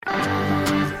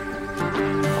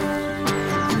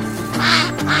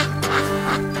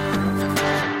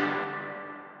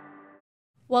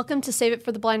Welcome to Save It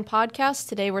for the Blind podcast.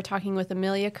 Today we're talking with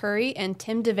Amelia Curry and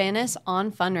Tim Devanis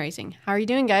on fundraising. How are you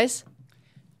doing, guys?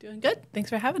 Doing good. Thanks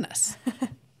for having us.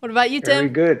 What about you, Tim? Very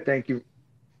good. Thank you.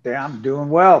 I'm doing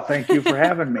well. Thank you for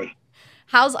having me.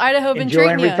 How's Idaho been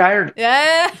treating you? Enjoying retired.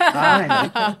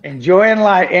 Yeah. Enjoying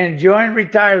life. Enjoying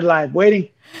retired life.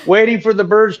 Waiting for the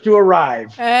birds to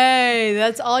arrive. Hey,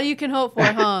 that's all you can hope for,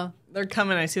 huh? They're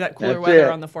coming. I see that cooler That's weather it.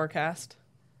 on the forecast.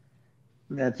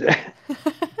 That's it.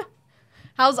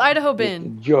 How's Idaho been?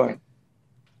 Enjoy.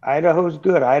 Idaho's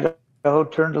good. Idaho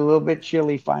turned a little bit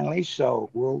chilly finally,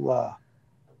 so we'll,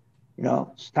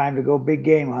 it's time to go big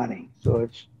game hunting. So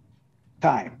it's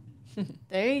time.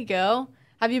 There you go.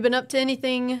 Have you been up to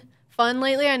anything fun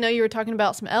lately? I know you were talking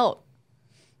about some elk.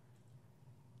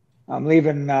 I'm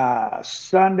leaving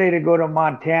Sunday to go to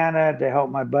Montana to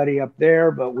help my buddy up there,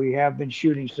 but we have been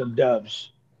shooting some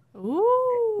doves.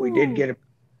 Ooh. We did get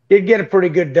a pretty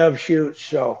good dove shoot,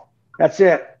 so that's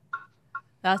it.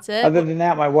 That's it? Other than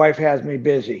that, my wife has me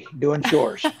busy doing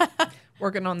chores.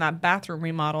 Working on that bathroom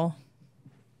remodel.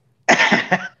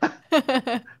 Now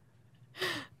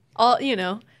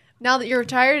that you're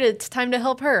retired, it's time to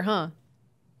help her, huh?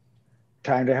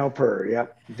 Time to help her.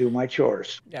 Yep. Do my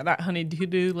chores. Yeah, that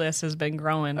honey-do list has been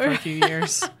growing for a few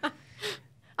years.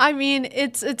 I mean,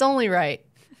 it's only right.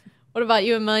 What about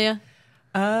you, Amelia?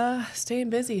 Staying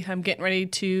busy. I'm getting ready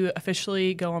to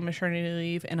officially go on maternity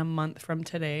leave in a month from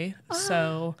today.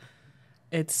 So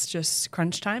it's just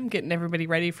crunch time, getting everybody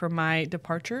ready for my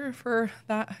departure for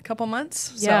that couple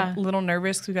months. Yeah. So a little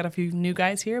nervous because we got a few new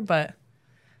guys here, but I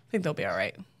think they'll be all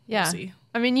right. Yeah. We'll see.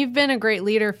 I mean, you've been a great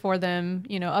leader for them,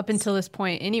 up until this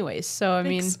point anyways. So,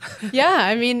 Thanks.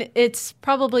 It's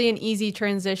probably an easy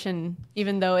transition,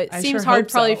 even though it I seems sure hard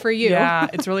hope probably so. for you. Yeah,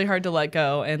 it's really hard to let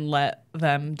go and let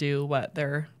them do what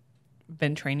they're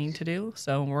been training to do.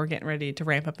 So we're getting ready to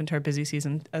ramp up into our busy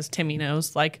season. As Timmy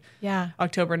knows,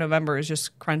 October, November is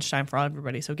just crunch time for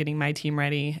everybody. So getting my team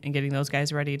ready and getting those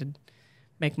guys ready to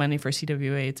make money for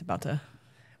CWA, it's about to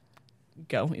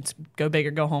go. It's go big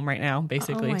or go home right now,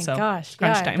 basically. Oh my gosh,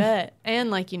 crunch yeah, time. I bet.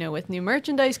 And with new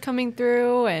merchandise coming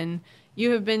through, and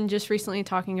you have been just recently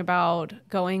talking about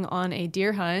going on a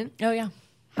deer hunt. Oh yeah.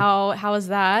 How is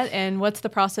that, and what's the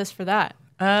process for that?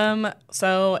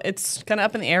 So it's kind of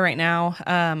up in the air right now.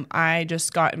 I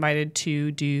just got invited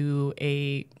to do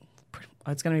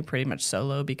it's going to be pretty much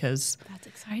solo because That's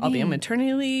exciting. I'll be on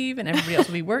maternity leave and everybody else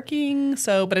will be working.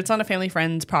 But it's on a family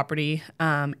friend's property.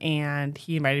 And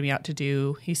he invited me out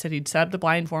he said he'd set up the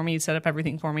blind for me. He'd set up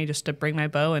everything for me just to bring my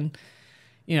bow and,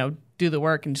 do the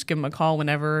work and just give him a call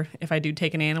if I do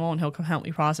take an animal, and he'll come help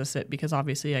me process it because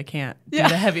obviously I can't do the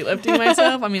heavy lifting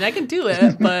myself. I mean, I can do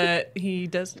it, but he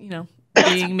does,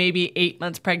 being maybe 8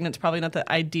 months pregnant is probably not the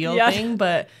ideal thing,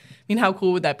 but how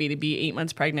cool would that be to be 8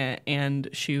 months pregnant and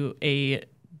shoot a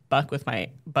buck with my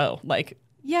bow?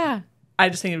 Yeah. I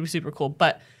just think it would be super cool,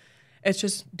 but it's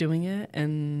just doing it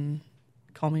and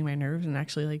calming my nerves and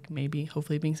actually maybe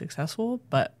hopefully being successful,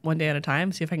 but one day at a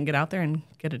time, see if I can get out there and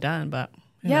get it done. But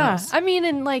who knows? I mean,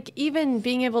 and even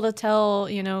being able to tell,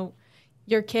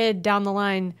 your kid down the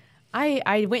line,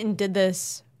 I went and did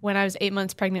this when I was 8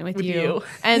 months pregnant with you.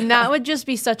 And that would just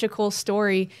be such a cool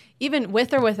story, even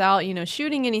with or without,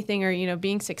 shooting anything or,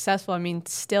 being successful. I mean,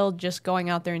 still just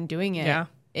going out there and doing it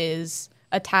is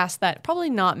a task that probably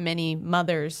not many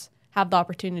mothers have the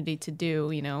opportunity to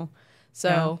do,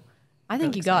 So I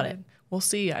think you got it. We'll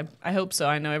see. I hope so.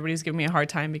 I know everybody's giving me a hard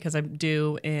time because I'm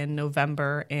due in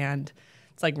November and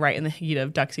it's right in the heat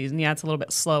of duck season. Yeah, it's a little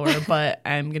bit slower, but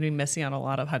I'm going to be missing on a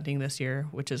lot of hunting this year,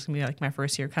 which is going to be my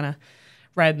first year kind of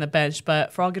riding the bench,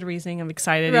 but for all good reason, I'm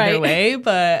excited either way.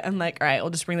 But I'm all right, we'll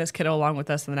just bring this kiddo along with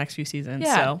us in the next few seasons.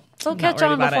 Yeah. So catch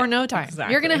on before no time.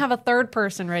 Exactly. You're going to have a third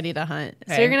person ready to hunt.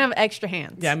 So you're going to have extra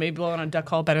hands. Yeah, maybe blowing on a duck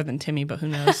call better than Timmy, but who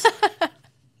knows?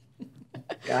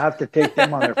 I have to take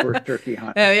them on their first turkey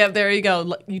hunt. Yeah, there you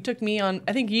go. You took me on,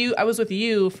 I was with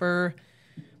you for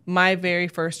my very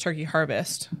first turkey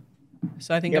harvest.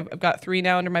 So I think I've got 3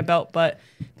 now under my belt, but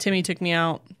Timmy took me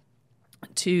out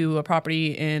to a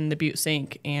property in the Butte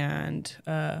Sink, and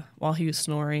while he was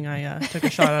snoring, I took a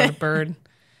shot at a bird,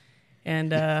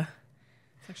 and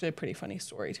it's actually a pretty funny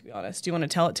story, to be honest. Do you want to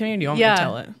tell it to me, or do you want me to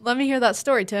tell it? Let me hear that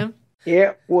story, Tim.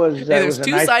 It was. There's was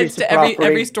 2 nice sides to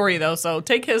every story, though. So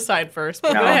take his side first. Go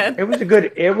ahead. It was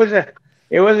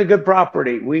a good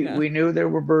property. We knew there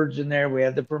were birds in there. We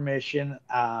had the permission,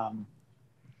 and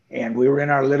we were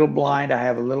in our little blind. I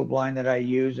have a little blind that I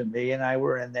use, and me and I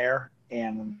were in there,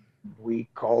 and we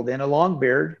called in a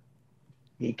longbeard.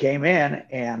 He came in,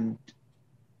 and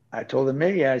I told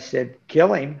Amelia, I said,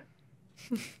 "Kill him,"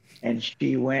 and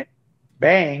she went,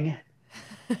 "Bang."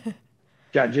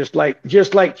 Shot just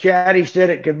like Chatty said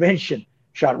at convention.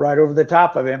 Shot right over the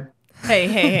top of him.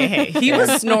 Hey. He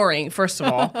was snoring, first of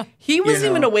all. He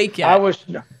wasn't even awake yet. I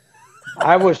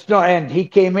was snoring, and he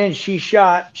came in, she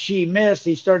shot, she missed,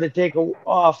 he started to take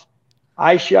off.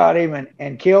 I shot him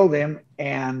and killed him.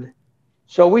 And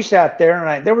so we sat there,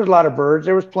 and there was a lot of birds.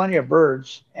 There was plenty of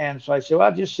birds. And so I said, well,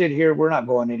 I'll just sit here. We're not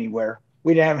going anywhere.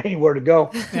 We didn't have anywhere to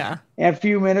go. Yeah. And a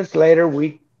few minutes later,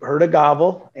 we heard a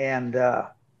gobble and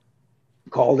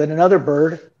called in another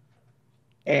bird.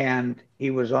 And he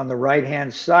was on the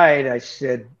right-hand side. I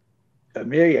said,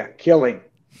 Amelia, kill him.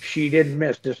 She didn't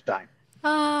miss this time.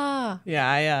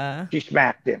 Yeah, she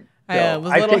smacked him. So I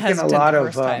was a little hesitant the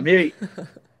first time.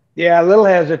 Yeah, a little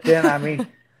hesitant. I mean,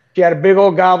 she had a big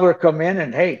old gobbler come in,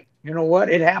 and hey, you know what?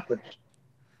 It happens.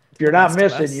 If you're not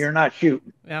missing, you're not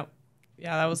shooting. Yeah,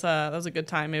 that was a good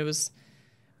time. It was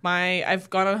I've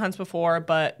gone on hunts before,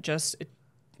 but just it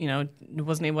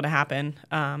wasn't able to happen.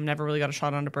 Never really got a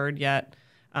shot on a bird yet,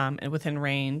 within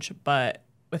range, but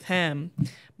with him,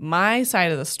 my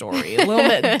side of the story, a little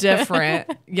bit different.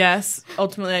 Yes,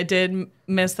 ultimately I did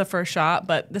miss the first shot,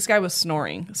 but this guy was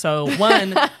snoring. So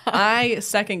I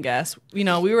second guess. We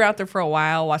were out there for a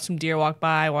while, watched some deer walk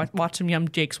by, watched some young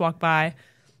jakes walk by,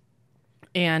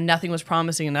 and nothing was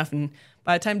promising enough. And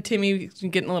by the time Timmy was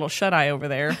getting a little shut-eye over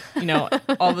there,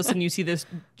 all of a sudden you see this,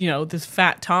 this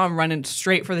fat Tom running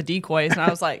straight for the decoys. And I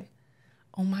was like,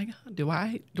 oh my God, do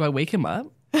I wake him up?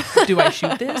 Do I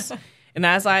shoot this? And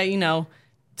as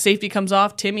safety comes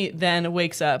off, Timmy then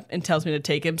wakes up and tells me to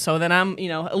take him. So then I'm,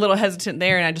 a little hesitant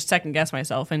there, and I just second guess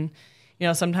myself. And,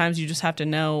 sometimes you just have to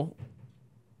know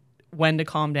when to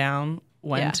calm down,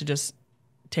 when to just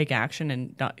take action,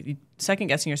 and not, second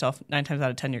guessing yourself 9 times out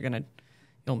of 10,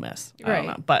 you'll miss. I don't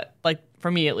know. But like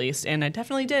for me at least, and I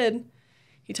definitely did.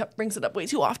 He brings it up way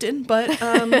too often, but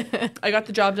I got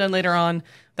the job done later on.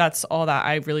 That's all that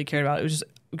I really cared about. It was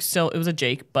it was a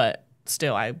jake, but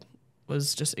still I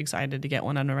was just excited to get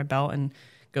one under my belt and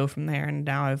go from there. And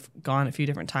now I've gone a few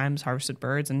different times, harvested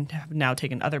birds, and have now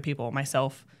taken other people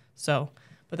myself. So,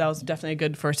 but that was definitely a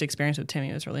good first experience with Timmy.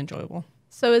 It was really enjoyable.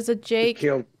 So is a jake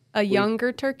a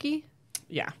younger turkey?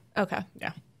 Yeah. Okay.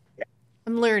 Yeah.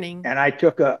 I'm learning. And I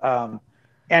took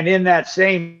and in that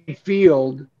same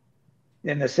field,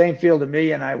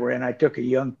 Amelia and I were in, I took a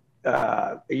young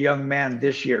man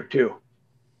this year too.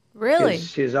 Really?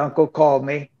 His uncle called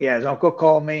me. Yeah, his uncle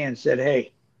called me and said,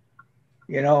 hey,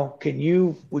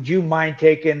 would you mind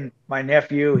taking my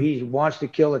nephew? He wants to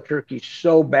kill a turkey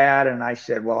so bad. And I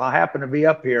said, well, I happen to be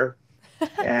up here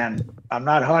and I'm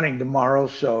not hunting tomorrow.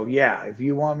 So yeah, if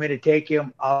you want me to take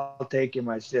him, I'll take him.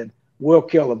 I said, we'll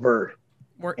kill a bird.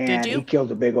 Did you? He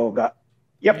killed a big old guy.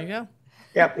 Yep. There you go.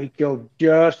 Yep. He killed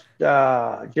just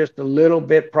a little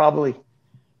bit, probably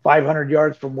 500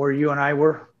 yards from where you and I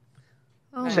were.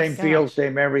 Oh, same field,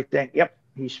 same everything. Yep,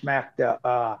 he smacked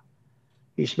a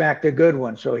good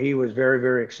one, so he was very,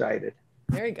 very excited.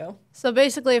 There you go. So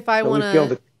basically, if I want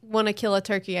to kill a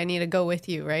turkey, I need to go with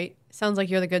you, right? Sounds like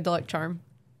you're the good luck charm.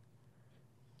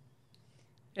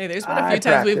 Hey, there's been a few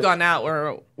times we've gone out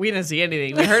where we didn't see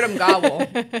anything. We heard them gobble.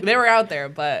 They were out there,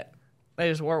 but they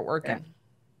just weren't working. Yeah.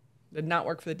 Did not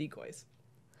work for the decoys.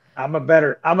 I'm a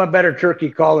better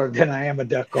turkey caller than I am a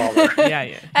duck caller.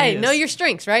 Yeah. Hey, know your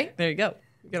strengths, right? There you go.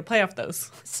 You got to play off those.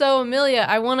 So, Amelia,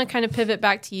 I want to kind of pivot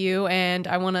back to you, and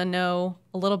I want to know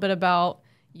a little bit about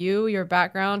you, your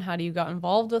background, how you got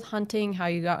involved with hunting, how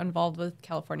you got involved with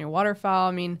California waterfowl.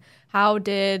 I mean, how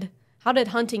did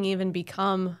hunting even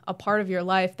become a part of your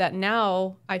life that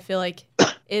now I feel like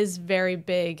is very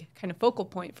big kind of focal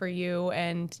point for you,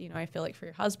 and I feel like for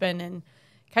your husband, and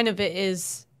kind of it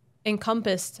is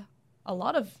encompassed a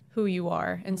lot of who you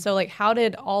are. And so like how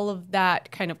did all of that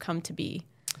kind of come to be?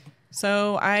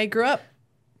 So I grew up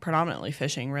predominantly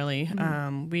fishing, really.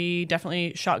 Mm-hmm. We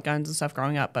definitely shot guns and stuff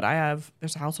growing up, but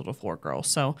there's a household of 4 girls,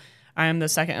 so I am the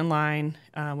second in line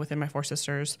within my 4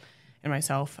 sisters and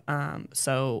myself.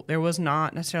 So there was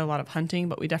not necessarily a lot of hunting,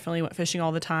 but we definitely went fishing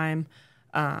all the time,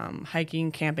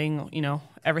 hiking, camping,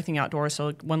 everything outdoors.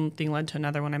 So one thing led to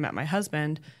another. When I met my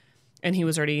husband, and he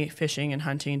was already fishing and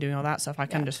hunting and doing all that stuff, I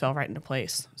kind of just fell right into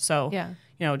place. So,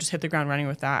 just hit the ground running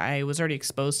with that. I was already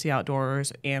exposed to the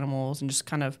outdoors, animals, and just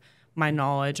kind of my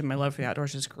knowledge and my love for the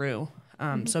outdoors just grew.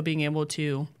 So being able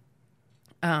to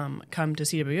come to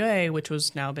CWA, which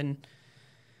was now been,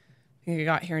 I think I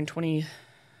got here in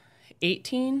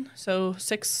 2018, so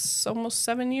almost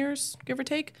 7 years, give or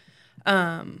take,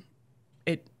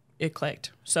 it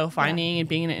clicked. So finding and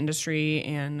being in an industry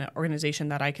and organization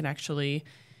that I can actually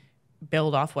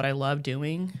build off what I love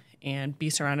doing and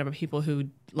be surrounded by people who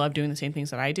love doing the same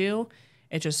things that I do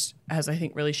it just has, I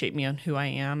think, really shaped me on who I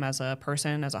am as a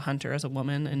person, as a hunter, as a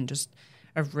woman, and just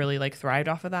I've really like thrived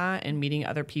off of that. And meeting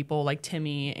other people like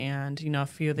Timmy and, you know, a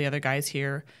few of the other guys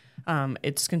here,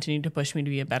 it's continued to push me to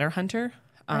be a better hunter.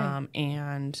 Right.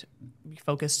 And be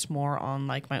focused more on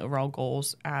like my overall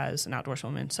goals as an outdoors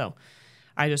woman. So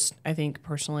I think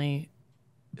personally,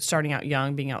 starting out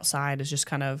young, being outside is just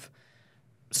kind of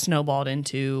snowballed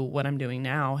into what I'm doing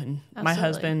now. And my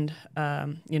husband,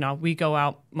 you know, we go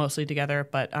out mostly together,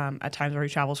 but at times where he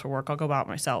travels for work, I'll go out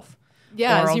myself.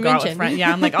 Yeah, or as I'll you go out with mentioned. friends.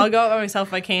 Yeah, I'm like, I'll go out by myself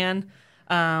if I can,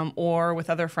 or with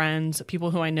other friends,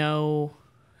 people who I know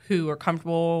who are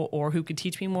comfortable or who could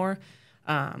teach me more.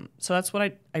 So that's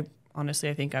what I honestly,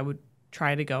 I think I would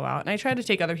try to go out. And I try to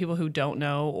take other people who don't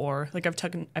know, or like I've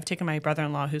taken my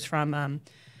brother-in-law who's from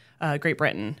Great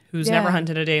Britain, who's never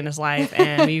hunted a day in his life.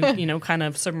 And we, you know, kind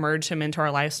of submerged him into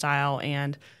our lifestyle.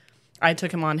 And I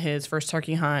took him on his first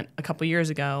turkey hunt a couple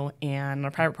years ago and on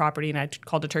a private property, and I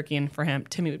called a turkey in for him.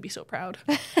 Timmy would be so proud.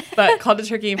 But called a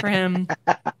turkey in for him,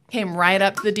 came right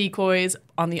up to the decoys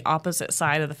on the opposite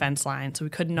side of the fence line. So we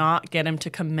could not get him to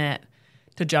commit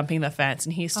to jumping the fence.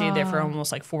 And he stayed there for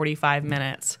almost like 45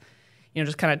 minutes, you know,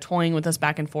 just kind of toying with us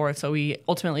back and forth. So we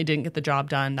ultimately didn't get the job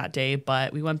done that day,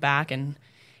 but we went back, and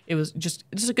it was just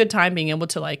a good time being able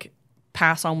to like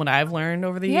pass on what I've learned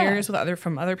over the years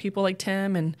from other people like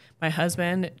Tim and my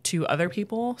husband to other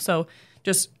people. So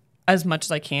just as much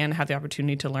as I can have the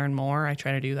opportunity to learn more, I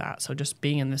try to do that. So just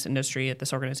being in this industry at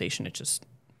this organization, it just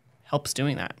helps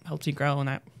doing that, helps you grow in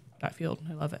that field.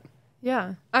 I love it.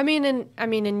 Yeah. I mean,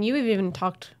 and you have even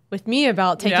talked with me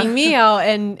about taking me out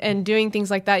and doing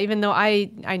things like that, even though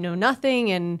I know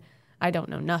nothing, and I don't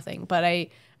know nothing, but I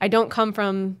don't come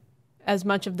from as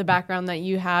much of the background that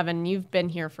you have, and you've been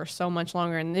here for so much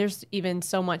longer. And there's even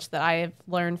so much that I have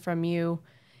learned from you,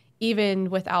 even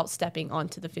without stepping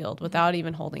onto the field, without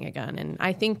even holding a gun. And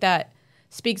I think that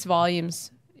speaks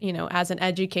volumes, you know, as an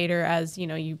educator, as, you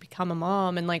know, you become a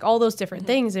mom and like all those different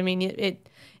things. I mean,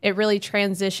 it really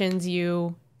transitions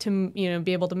you to, you know,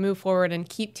 be able to move forward and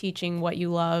keep teaching what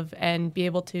you love and be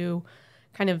able to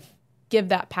kind of give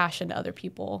that passion to other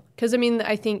people. Because, I mean,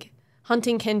 I think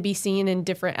hunting can be seen in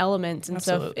different elements. And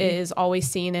so if it is always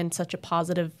seen in such a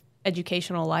positive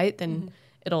educational light, then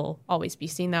it'll always be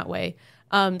seen that way.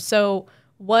 So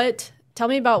tell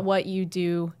me about what you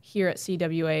do here at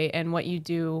CWA and what you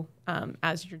do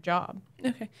as your job.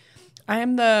 Okay. I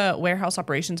am the warehouse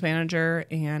operations manager,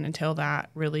 and until that,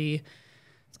 really,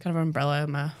 it's kind of an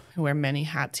umbrella. I wear many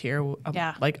hats here,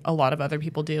 like a lot of other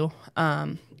people do.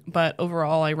 But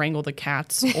overall, I wrangle the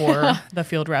cats or the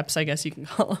field reps, I guess you can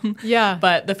call them. Yeah.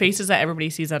 But the faces that everybody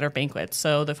sees at our banquets.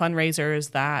 So the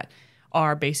fundraisers that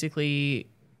are basically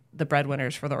the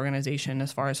breadwinners for the organization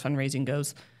as far as fundraising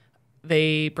goes.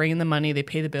 They bring in the money, they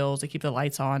pay the bills, they keep the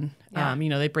lights on. Yeah. You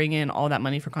know, they bring in all that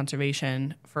money for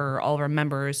conservation for all of our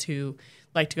members who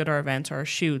like to go to our events or our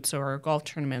shoots or our golf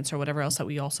tournaments or whatever else that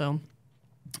we also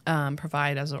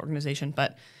provide as an organization.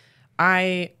 But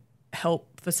I help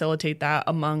facilitate that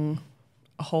among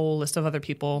a whole list of other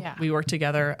people. Yeah. We work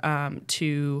together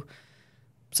to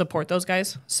support those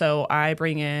guys. So I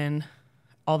bring in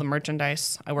all the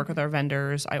merchandise. I work with our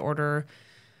vendors. I order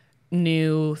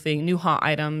new hot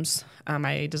items.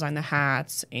 I design the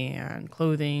hats and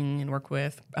clothing and work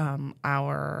with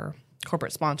our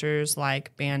corporate sponsors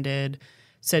like Banded,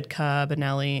 Sitka,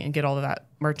 Benelli, and get all of that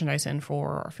merchandise in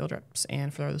for our field reps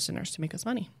and for our listeners to make us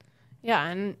money. Yeah,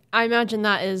 and I imagine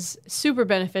that is super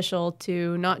beneficial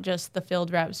to not just the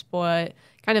field reps, but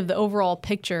kind of the overall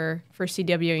picture for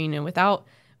CWA. You know, without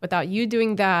you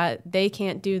doing that, they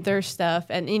can't do their stuff.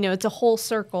 And, you know, it's a whole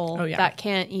circle that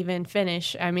can't even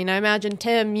finish. I mean, I imagine,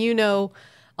 Tim, you know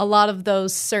a lot of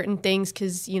those certain things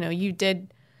because, you know, you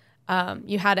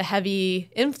had a heavy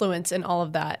influence in all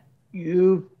of that.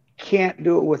 You can't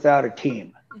do it without a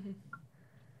team. Mm-hmm.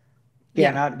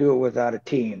 Cannot do it without a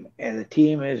team. And the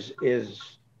team is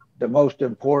the most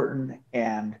important.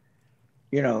 And,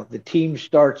 you know, the team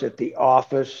starts at the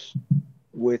office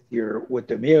with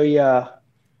Amelia,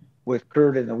 with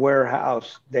Kurt in the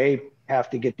warehouse. They have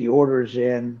to get the orders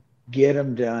in, get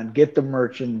them done, get the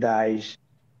merchandise,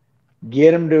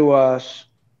 get them to us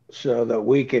so that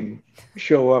we can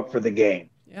show up for the game.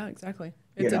 Yeah, exactly.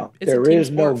 There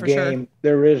is no game. Sure.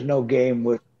 There is no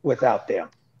game without them.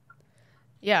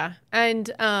 Yeah. And,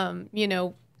 you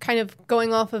know, kind of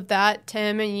going off of that,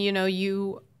 Tim, and, you know,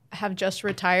 you have just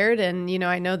retired, and, you know,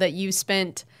 I know that you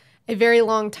spent a very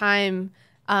long time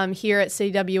here at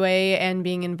CWA and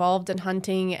being involved in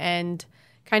hunting and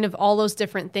kind of all those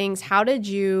different things. How did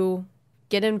you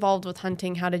get involved with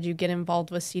hunting? How did you get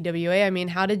involved with CWA? I mean,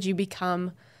 how did you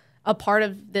become a part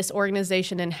of this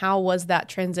organization, and how was that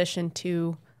transition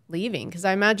to leaving? Because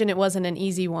I imagine it wasn't an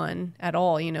easy one at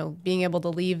all. You know, being able to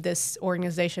leave this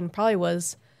organization probably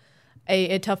was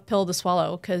a tough pill to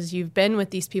swallow, because you've been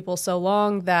with these people so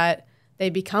long that they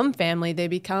become family. They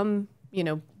become, you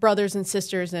know, brothers and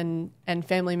sisters and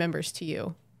family members to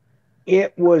you.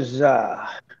 It was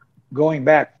going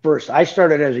back first. I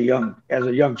started as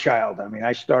a young child. I mean,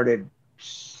 I started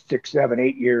 6, 7,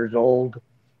 8 years old,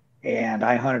 and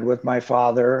I hunted with my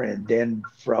father. And then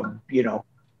from, you know,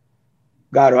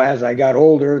 as I got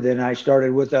older, then I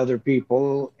started with other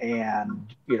people,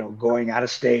 and, you know, going out of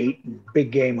state and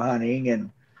big game hunting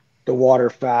and the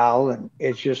waterfowl. And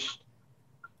it's just,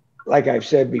 like I've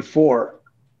said before,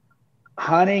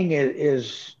 hunting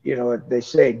is, you know, they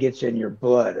say it gets in your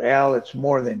blood. Well, it's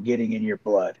more than getting in your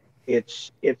blood.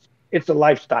 It's a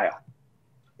lifestyle.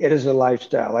 It is a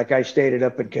lifestyle. Like I stated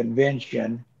up in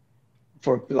convention,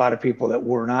 for a lot of people that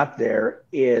were not there,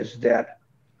 is that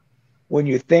when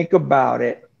you think about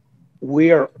it,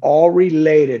 we are all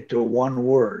related to one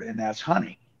word, and that's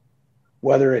hunting.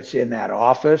 Whether it's in that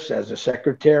office as a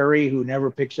secretary who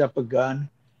never picks up a gun,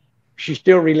 she's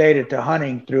still related to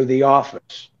hunting through the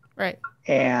office. Right.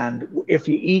 And if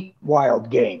you eat wild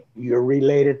game, you're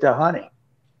related to hunting,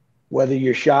 whether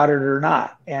you shot it or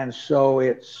not. And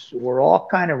so we're all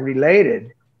kind of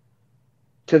related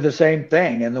to the same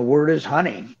thing, and the word is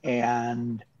hunting.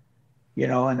 And, you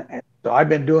know, and so I've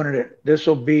been doing it.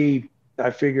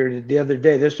 I figured the other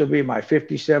day, this will be my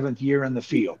 57th year in the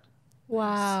field.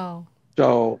 Wow.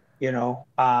 So, you know,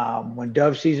 when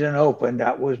dove season opened,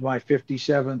 that was my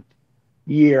 57th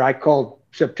year. I called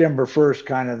September 1st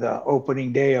kind of the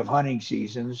opening day of hunting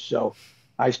season. So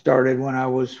I started when I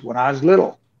was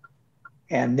little.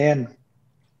 And then,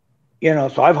 you know,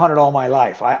 so I've hunted all my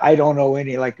life. I don't know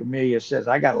any, like Amelia says,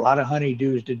 I got a lot of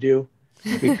honeydews to do,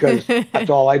 because that's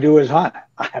all I do is hunt.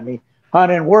 I mean,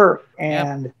 hunt and work.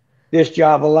 And this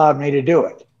job allowed me to do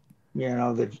it. You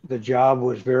know, the job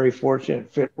was very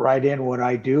fortunate, fit right in what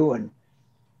I do, and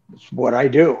it's what I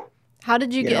do. How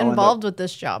did you get involved with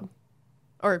this job?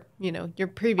 Or, you know, your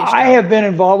previous job? I have been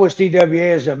involved with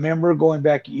CWA as a member going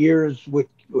back years with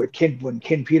Ken, when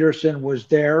Ken Peterson was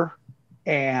there.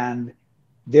 And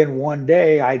then one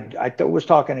day I was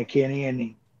talking to Kenny,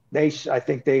 and I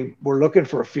think they were looking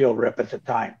for a field rep at the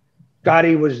time.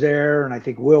 Scotty was there, and I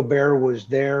think Will Bear was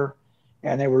there,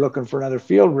 and they were looking for another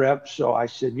field rep. So I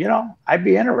said, you know, I'd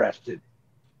be interested.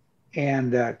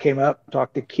 And came up,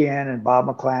 talked to Ken, and Bob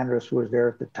McClandress was there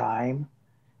at the time.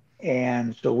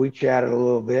 And so we chatted a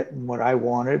little bit, and what I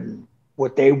wanted and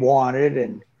what they wanted.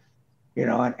 And, you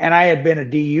know, and I had been a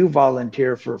DU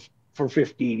volunteer for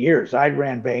 15 years. I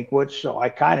ran banquets, so I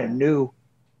kind of knew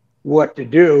what to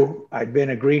do. I'd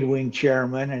been a Green Wing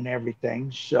chairman and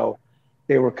everything. So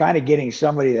they were kind of getting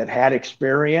somebody that had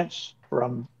experience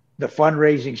from the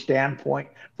fundraising standpoint,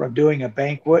 from doing a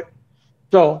banquet.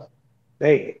 So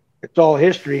it's all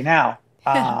history now.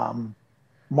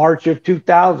 March of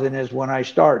 2000 is when I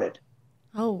started.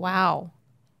 Oh, wow.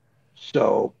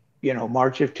 So, you know,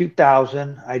 March of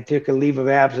 2000, I took a leave of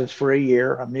absence for a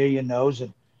year, Amelia knows,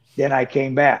 and then I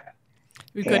came back.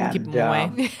 We couldn't keep them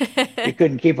away. You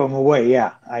couldn't keep them away,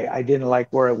 yeah. I didn't like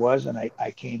where I was, and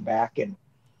I came back. And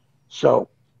so,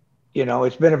 you know,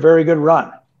 it's been a very good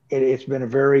run. It's been a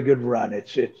very good run.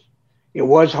 It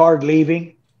was hard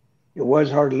leaving. It was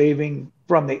hard leaving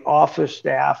from the office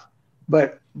staff.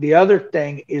 But the other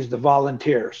thing is the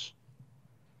volunteers.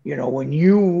 You know, when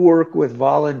you work with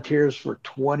volunteers for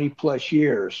 20 plus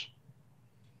years,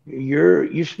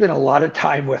 you spend a lot of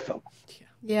time with them.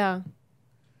 Yeah.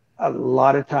 A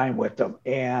lot of time with them.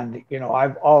 And, you know,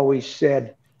 I've always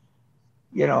said,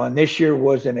 you know, and this year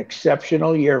was an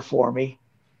exceptional year for me.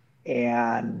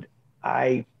 And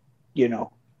I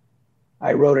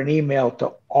wrote an email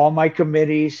to all my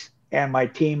committees and my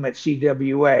team at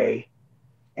CWA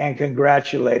and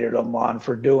congratulated them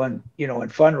for doing, you know, in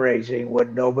fundraising what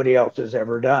nobody else has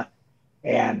ever done.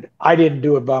 And I didn't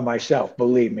do it by myself,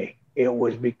 believe me. It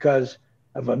was because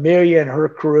of Amelia and her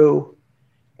crew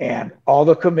and all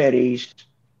the committees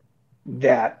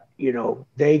that, you know,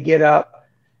 they get up.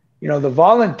 You know, the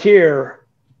volunteer,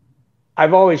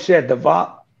 I've always said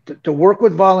to work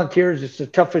with volunteers, it's the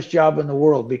toughest job in the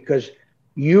world, because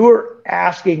you're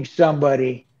asking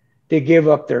somebody to give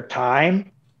up their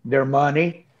time, their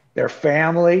money, their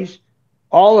families,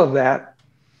 all of that,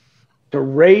 to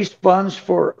raise funds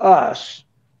for us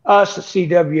at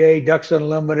CWA, Ducks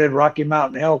Unlimited, Rocky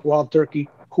Mountain Elk, Wild Turkey,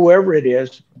 whoever it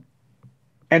is,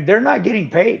 and they're not getting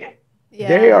paid. Yeah.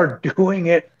 They are doing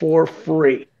it for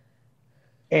free.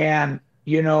 And,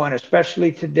 you know, and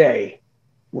especially today,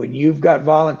 when you've got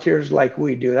volunteers like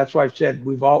we do, that's why I've said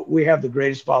we have the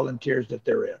greatest volunteers that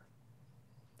there is.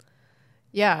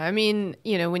 Yeah, I mean,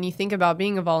 when you think about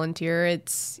being a volunteer,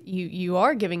 it's you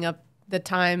are giving up the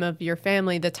time of your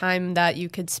family, the time that you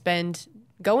could spend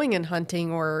going and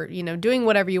hunting or, doing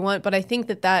whatever you want. But I think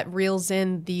that reels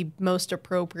in the most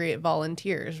appropriate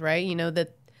volunteers, right?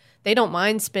 That they don't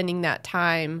mind spending that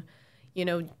time,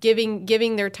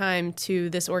 giving their time to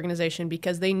this organization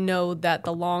because they know that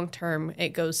the long term it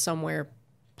goes somewhere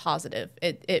positive.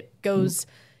 It goes,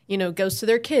 goes to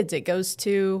their kids. It goes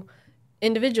to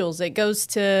individuals. It goes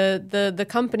to the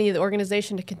company, the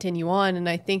organization to continue on. And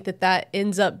I think that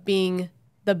ends up being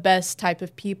the best type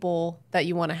of people that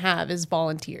you want to have is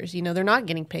volunteers. They're not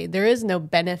getting paid. There is no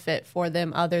benefit for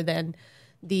them other than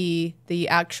the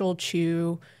actual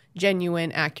true,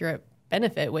 genuine, accurate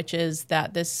benefit, which is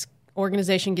that this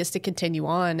organization gets to continue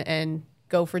on and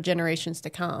go for generations to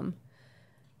come.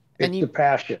 It's the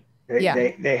passion.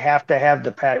 They have to have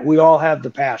the passion. We all have the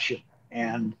passion,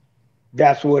 and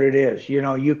that's what it is.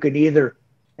 You could either,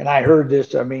 and I heard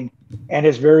this, and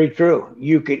it's very true.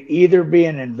 You could either be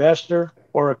an investor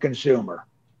or a consumer.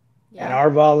 Yeah. And our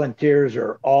volunteers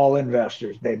are all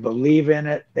investors. They believe in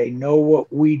it. They know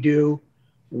what we do,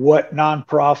 what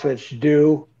nonprofits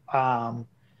do, and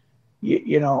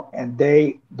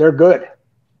they're good.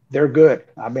 They're good.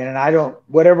 And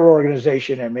whatever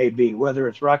organization it may be, whether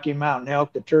it's Rocky Mountain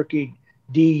Elk, the Turkey,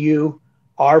 DU,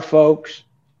 our folks,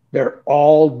 they're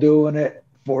all doing it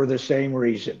for the same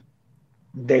reason.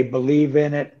 They believe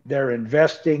in it. They're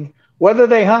investing. Whether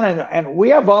they hunt, and we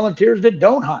have volunteers that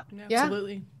don't hunt. Yeah,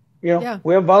 absolutely.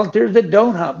 We have volunteers that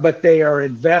don't hunt, but they are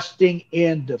investing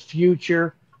in the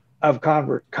future of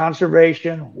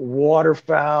conservation,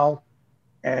 waterfowl,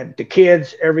 and the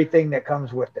kids, everything that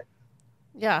comes with it.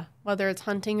 Yeah, whether it's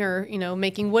hunting or,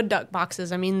 making wood duck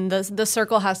boxes. The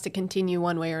circle has to continue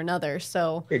one way or another.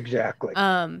 So exactly.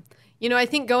 I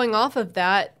think going off of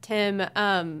that, Tim,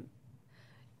 the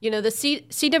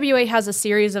CWA has a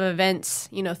series of events,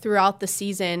 throughout the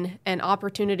season and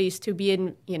opportunities to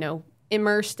be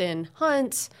immersed in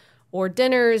hunts or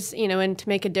dinners, and to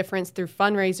make a difference through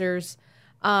fundraisers.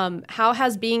 How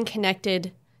has being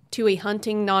connected to a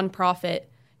hunting nonprofit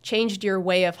changed your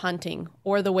way of hunting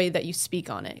or the way that you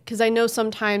speak on it? Because I know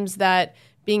sometimes that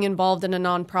being involved in a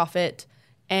nonprofit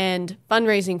and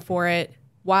fundraising for it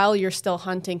while you're still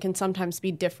hunting can sometimes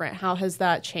be different. How has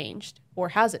that changed, or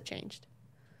has it changed?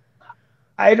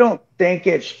 I don't think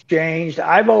it's changed.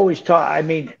 I've always taught,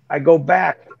 I go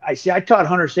back, I taught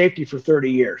hunter safety for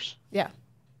 30 years. Yeah.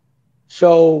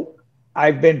 So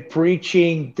I've been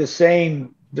preaching the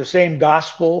same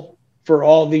gospel for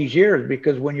all these years,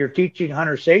 because when you're teaching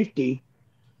hunter safety,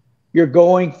 you're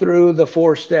going through the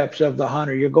 4 steps of the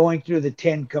hunter. You're going through the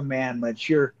 10 commandments.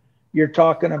 You're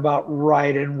talking about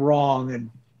right and wrong, and,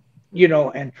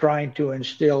 and trying to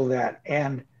instill that.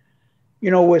 And,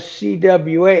 with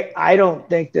CWA, I don't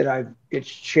think that it's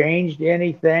changed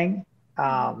anything.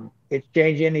 It's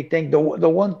changed anything. The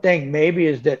one thing maybe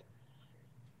is that,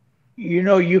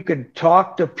 you can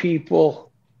talk to people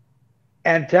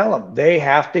and tell them they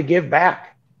have to give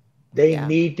back. They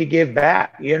need to give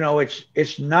back.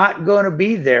 It's not going to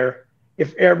be there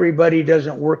if everybody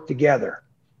doesn't work together.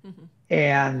 Mm-hmm.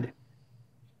 And,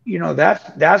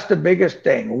 that's the biggest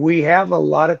thing. We have a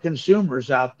lot of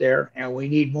consumers out there, and we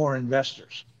need more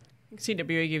investors.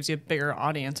 CWA gives you a bigger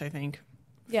audience, I think.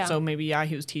 Yeah. So maybe,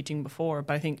 he was teaching before,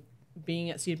 but I think being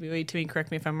at CWA, to me,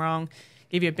 correct me if I'm wrong,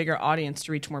 gave you a bigger audience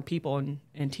to reach more people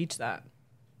and teach that.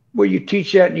 Well, you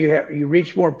teach that, and you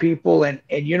reach more people, and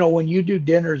when you do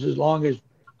dinners, as long as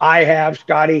I have,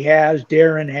 Scotty has,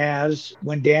 Darren has,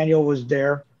 when Daniel was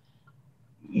there,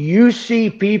 you see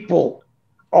people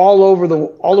all over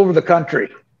the country.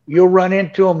 You'll run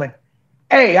into them and,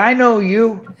 hey, I know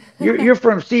you. You're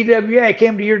from CWA. I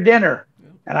came to your dinner.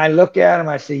 And I look at them.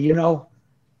 I say,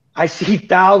 I see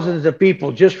thousands of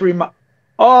people just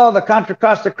the Contra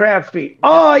Costa crab feet.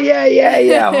 Oh,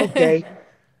 yeah. Okay.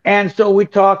 And so we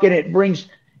talk, and it brings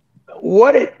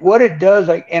what it does,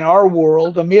 like in our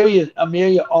world,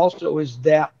 Amelia also, is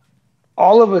that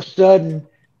all of a sudden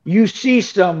you see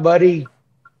somebody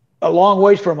a long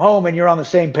ways from home and you're on the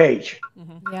same page.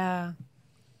 Mm-hmm. Yeah.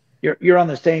 You're on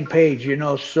the same page,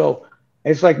 so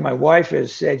it's like my wife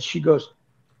has said. She goes,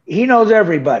 he knows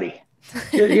everybody.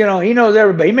 He knows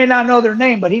everybody. He may not know their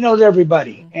name, but he knows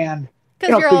everybody. And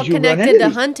because you're all connected to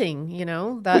hunting,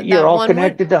 that you're all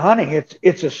connected to hunting.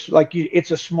 It's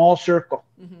a small circle.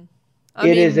 Mm-hmm.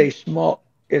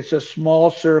 It's a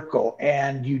small circle,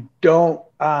 and you don't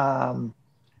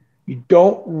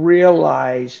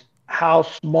realize how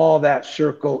small that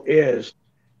circle is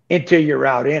until you're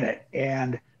out in it.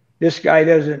 And this guy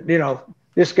doesn't,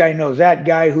 this guy knows that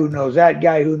guy who knows that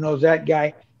guy who knows that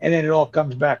guy. And then it all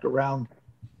comes back around.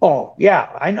 Oh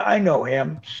yeah, I know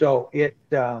him. So it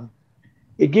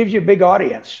gives you a big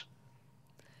audience.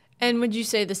 And would you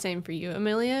say the same for you,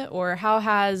 Amelia? Or how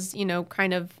has,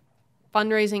 kind of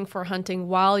fundraising for hunting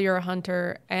while you're a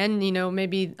hunter and,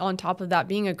 maybe on top of that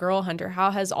being a girl hunter,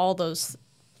 how has all those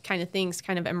kind of things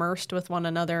kind of immersed with one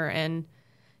another and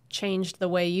changed the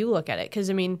way you look at it? Because,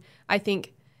 I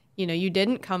think, you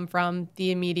didn't come from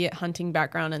the immediate hunting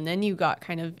background and then you got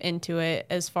kind of into it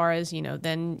as far as,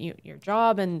 then your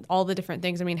job and all the different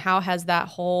things. How has that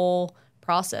whole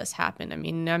process happened? I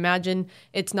imagine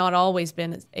it's not always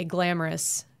been a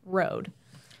glamorous road.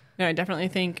 No, I definitely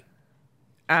think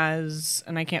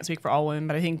and I can't speak for all women,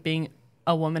 but I think being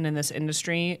a woman in this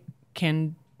industry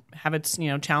can have its,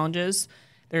 challenges.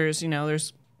 There's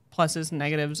pluses and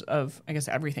negatives of, I guess,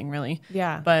 everything really.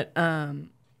 Yeah. But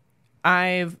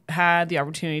I've had the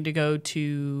opportunity to go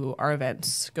to our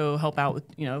events, go help out with,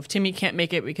 if Timmy can't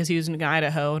make it because he was in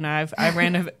Idaho, and I've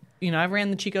ran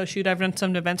the Chico shoot. I've done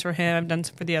some events for him. I've done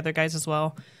some for the other guys as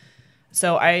well.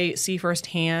 So I see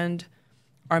firsthand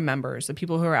our members, the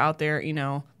people who are out there,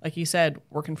 like you said,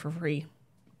 working for free,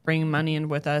 bringing money in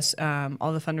with us,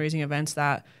 all the fundraising events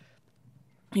that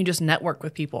you just network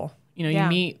with people. You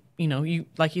meet, you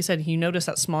like you said, you notice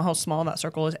that how small that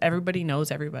circle is. Everybody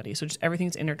knows everybody. So just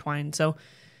everything's intertwined. So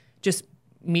just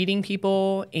meeting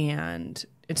people, and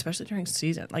especially during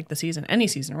season, like the season, any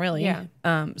season really.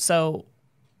 Yeah. So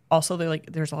also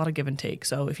there's a lot of give and take.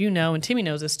 So if and Timmy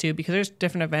knows this too, because there's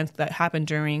different events that happen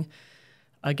during,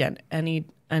 again, any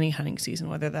hunting season,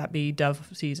 whether that be dove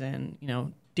season,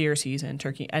 deer season,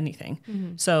 turkey, anything.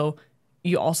 Mm-hmm. So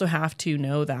you also have to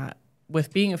know that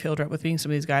with being a field rep, with being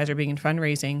some of these guys or being in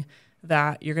fundraising,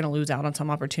 that you're going to lose out on some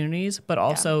opportunities, but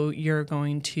also you're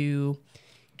going to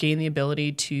gain the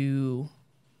ability to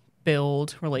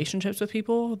build relationships with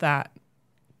people that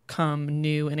come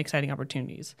new and exciting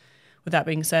opportunities. With that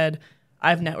being said,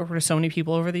 I've networked with so many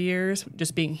people over the years,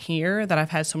 just being here, that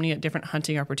I've had so many different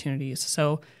hunting opportunities.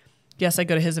 So yes, I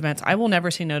go to his events. I will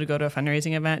never say no to go to a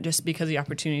fundraising event just because of the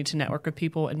opportunity to network with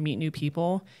people and meet new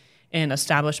people and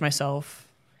establish myself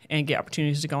and get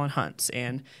opportunities to go on hunts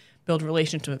and build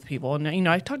relationships with people. And,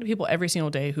 I talk to people every single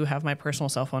day who have my personal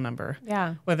cell phone number.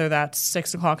 Yeah. Whether that's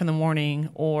 6 o'clock in the morning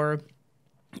or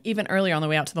even earlier on the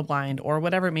way out to the blind or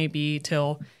whatever it may be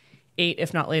till 8,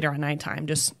 if not later at nighttime.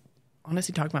 Just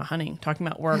honestly talking about hunting, talking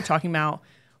about work, talking about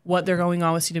what they're going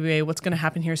on with CWA, what's going to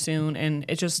happen here soon. And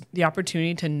it's just the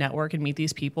opportunity to network and meet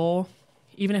these people,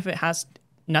 even if it has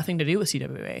nothing to do with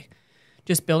CWA,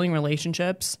 just building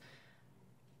relationships.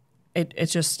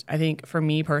 It's just, I think for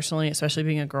me personally, especially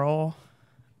being a girl,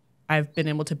 I've been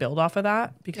able to build off of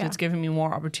that because it's given me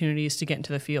more opportunities to get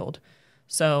into the field.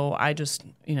 So I just,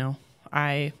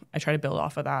 I try to build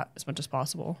off of that as much as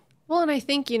possible. Well, and I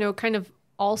think, kind of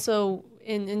also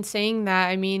in saying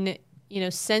that,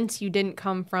 since you didn't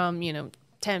come from,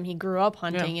 Tim, he grew up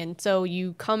hunting. Yeah. And so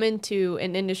you come into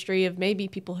an industry of maybe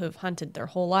people who have hunted their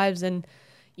whole lives. And,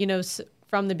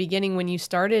 from the beginning when you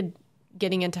started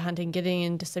getting into hunting, getting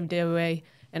into CWA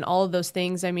and all of those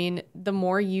things, the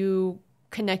more you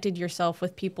connected yourself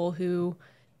with people who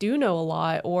do know a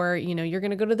lot, or, you're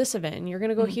going to go to this event and you're going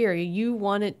to go here. You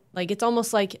want it, it's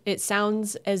almost like it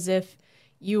sounds as if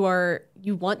you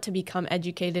want to become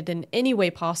educated in any way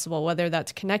possible, whether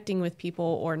that's connecting with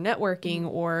people or networking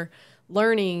or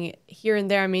learning here and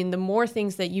there. The more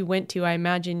things that you went to, I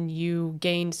imagine you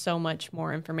gained so much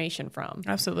more information from.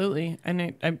 Absolutely.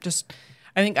 And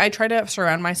I think I try to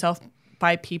surround myself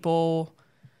by people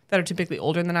that are typically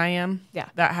older than I am,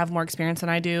 that have more experience than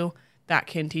I do, that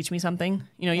can teach me something.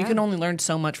 You can only learn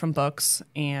so much from books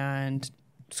and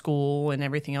school and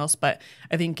everything else, but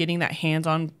I think getting that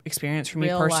hands-on experience for me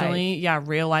personally,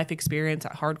 real life experience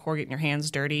at hardcore, getting your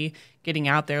hands dirty, getting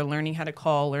out there, learning how to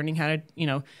call, learning how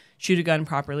to, shoot a gun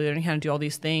properly, learning how to do all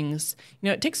these things.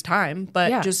 It takes time,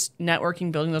 but just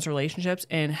networking, building those relationships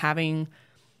and having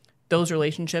those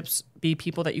relationships be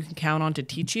people that you can count on to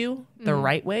teach you the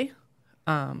right way.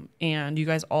 And you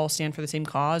guys all stand for the same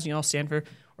cause. You all stand for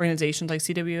organizations like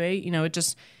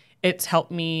CWA. It's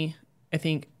helped me, I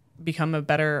think, become a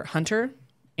better hunter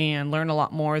and learn a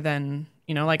lot more than,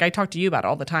 I talk to you about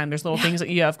all the time. There's little things that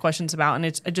you have questions about, and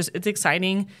it's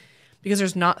exciting because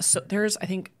I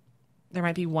think there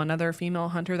might be one other female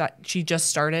hunter that she just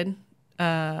started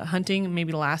hunting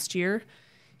maybe last year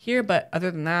here, but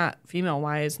other than that, female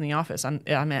wise in the office, I'm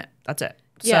it. That's it.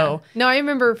 So no, I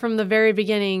remember from the very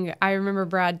beginning, I remember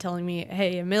Brad telling me,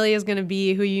 hey, Amelia's going to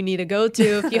be who you need to go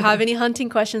to. If you have any hunting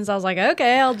questions, I was like,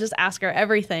 okay, I'll just ask her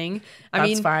everything.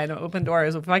 That's fine. Open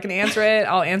doors. If I can answer it,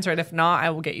 I'll answer it. If not, I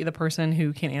will get you the person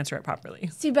who can answer it properly.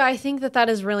 See, but I think that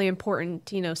is really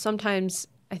important. Sometimes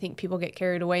I think people get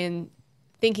carried away in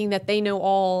thinking that they know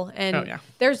all. And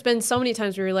there's been so many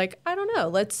times where you're like, I don't know.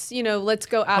 Let's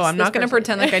go ask. Oh, I'm not going to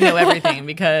pretend like I know everything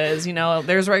because,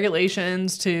 there's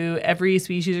regulations to every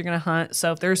species you're going to hunt.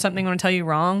 So if there's something I'm going to tell you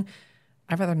wrong,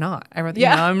 I'd rather not.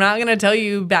 I'm not going to tell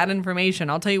you bad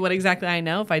information. I'll tell you what exactly I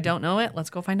know. If I don't know it,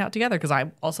 let's go find out together because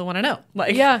I also want to know.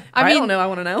 I don't know. I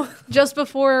want to know. Just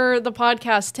before the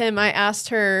podcast, Tim, I asked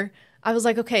her, I was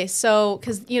like, okay, so,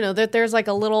 because, there's like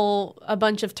a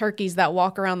bunch of turkeys that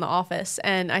walk around the office.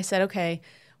 And I said, okay,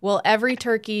 will every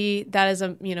turkey that is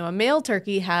a male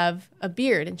turkey have a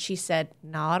beard? And she said,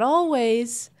 not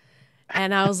always.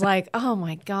 And I was like, oh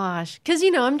my gosh. Because,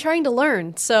 I'm trying to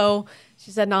learn. So she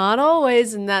said, not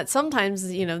always. And that sometimes,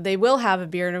 they will have a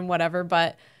beard and whatever.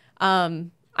 But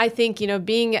I think,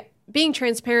 being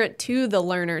transparent to the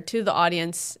learner, to the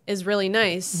audience is really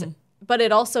nice. Mm-hmm. But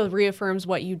it also reaffirms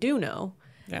what you do know.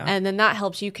 Yeah. And then that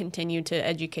helps you continue to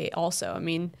educate also. I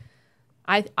mean,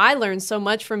 I learned so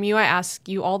much from you. I ask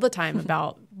you all the time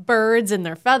about birds and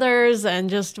their feathers and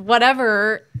just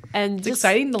whatever. And it's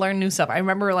exciting to learn new stuff. I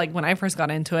remember when I first got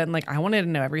into it and I wanted to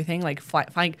know everything,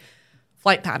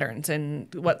 flight patterns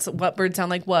and what birds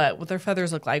sound like what their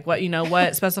feathers look like,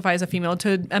 what specifies a female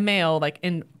to a male,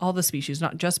 in all the species,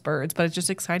 not just birds, but it's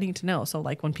just exciting to know. So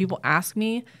when people ask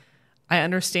me, I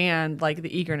understand the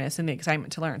eagerness and the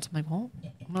excitement to learn. So I'm like, well,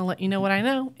 I'm going to let you know what I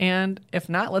know. And if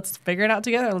not, let's figure it out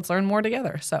together. Let's learn more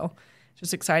together. So it's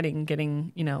just exciting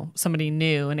getting, somebody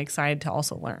new and excited to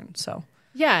also learn. So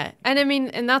yeah. And I mean,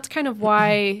 and that's kind of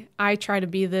why I try to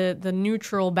be the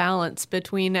neutral balance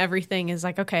between everything is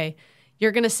okay,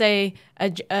 you're going to say a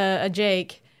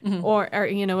Jake mm-hmm.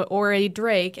 or a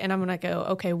Drake. And I'm going to go,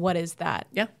 okay, what is that?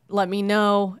 Yeah. Let me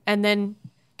know. And then,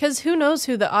 because who knows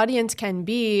who the audience can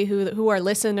be, who our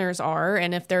listeners are,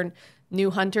 and if they're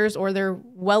new hunters or they're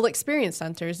well-experienced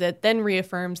hunters, it then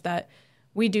reaffirms that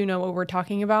we do know what we're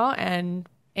talking about and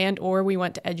or we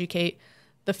want to educate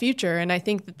the future. And I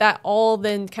think that all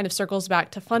then kind of circles back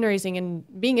to fundraising and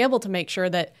being able to make sure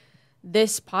that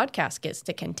this podcast gets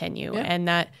to continue and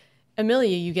that,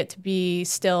 Amelia, you get to be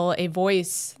still a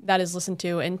voice that is listened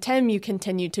to. And Tim, you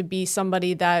continue to be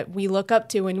somebody that we look up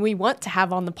to and we want to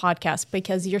have on the podcast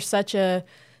because you're such a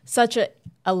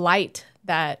light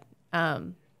that,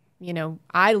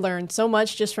 I learned so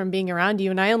much just from being around you.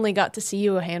 And I only got to see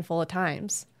you a handful of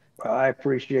times. Well, I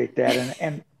appreciate that.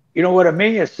 And what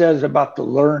Amelia says about the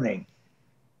learning,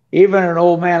 even an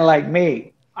old man like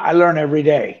me, I learn every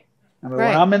day. I mean,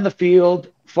 when I'm in the field,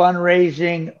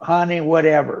 fundraising, hunting,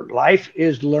 whatever, life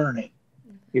is learning.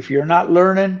 If you're not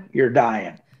learning, you're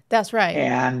dying. That's right.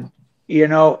 And,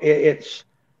 it's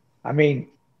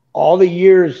all the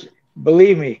years,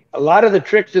 believe me, a lot of the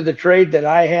tricks of the trade that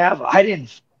I have, I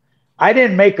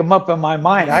didn't make them up in my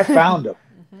mind. I found them.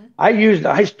 Mm-hmm.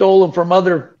 I stole them from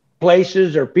other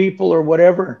places or people or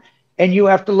whatever. And you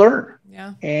have to learn.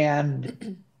 Yeah.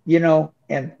 And,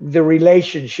 and the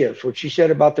relationships, what she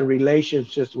said about the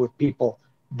relationships with people,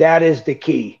 that is the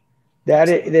key. That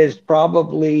is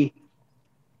probably,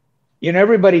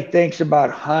 everybody thinks about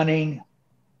hunting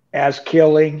as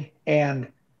killing, and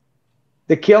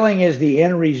the killing is the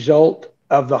end result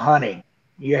of the hunting.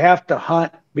 You have to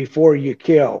hunt before you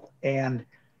kill. And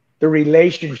the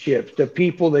relationships, the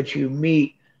people that you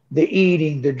meet, the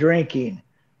eating, the drinking,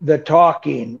 the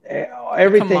talking,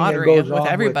 everything that goes on with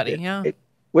everybody,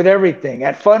 with everything.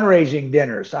 At fundraising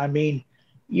dinners, at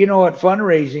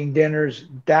fundraising dinners,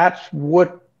 that's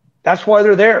why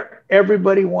they're there.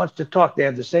 Everybody wants to talk. They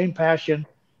have the same passion.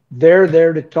 They're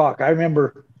there to talk. I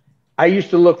remember I used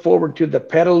to look forward to the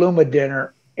Petaluma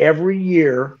dinner every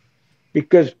year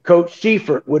because Coach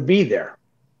Seifert would be there.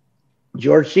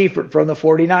 George Seifert from the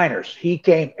 49ers. He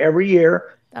came every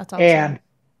year. That's awesome. And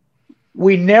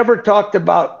we never talked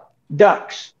about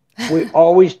ducks. We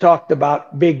always talked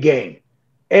about big game.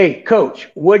 Hey, Coach,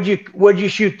 what'd you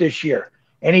shoot this year?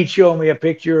 And he'd show me a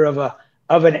picture of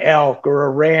an elk or a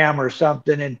ram or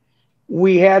something. And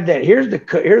we had that.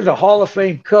 Here's a Hall of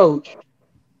Fame coach,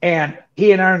 and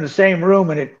he and I are in the same room,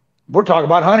 and we're talking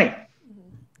about hunting.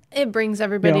 It brings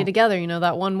everybody together,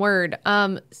 that one word.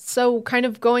 So kind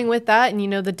of going with that,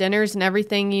 and the dinners and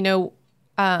everything.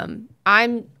 I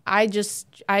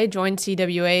joined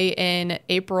CWA in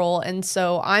April, and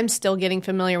so I'm still getting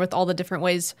familiar with all the different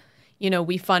ways, we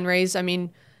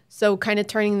fundraise. So kind of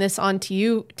turning this on to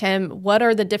you, Tim, what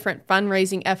are the different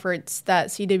fundraising efforts that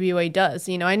CWA does?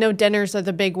 You know, I know dinners are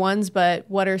the big ones, but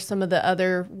what are some of the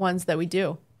other ones that we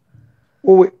do?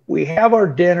 Well, we have our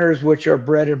dinners, which are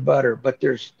bread and butter, but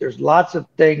there's lots of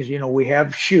things. You know, we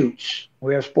have shoots.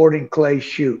 We have sporting clay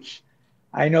shoots.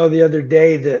 I know the other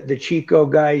day the Chico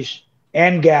guys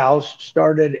and gals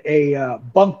started a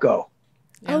bunko.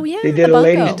 Yeah. Oh yeah, they did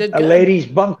a ladies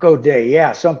bunko day.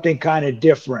 Yeah, something kind of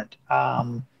different.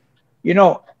 You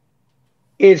know,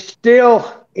 it's still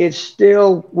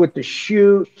with the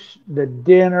shoots, the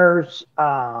dinners,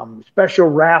 special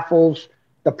raffles,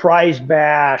 the prize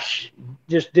bash,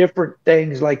 just different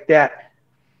things like that.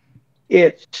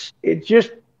 It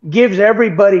just gives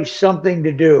everybody something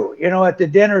to do. You know, at the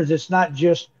dinners, it's not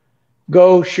just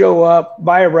go, show up,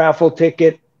 buy a raffle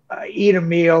ticket, eat a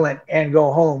meal, and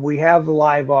go home. We have the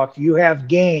live auction. You have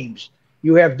games.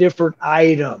 You have different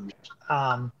items.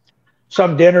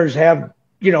 Some dinners have,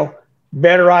 you know,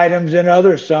 better items than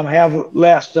others. Some have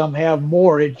less. Some have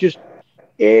more. It's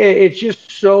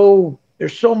just so,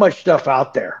 there's so much stuff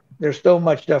out there. There's so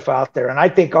much stuff out there. And I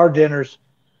think our dinners,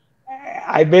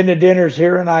 I've been to dinners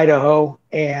here in Idaho,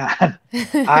 and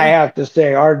I have to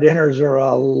say our dinners are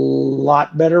a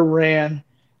lot better ran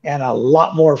and a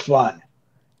lot more fun.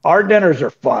 Our dinners are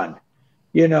fun,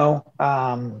 you know,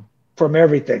 from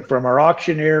everything, from our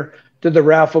auctioneer to the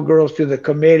raffle girls to the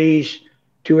committees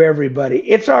to everybody.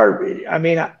 It's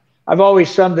I've always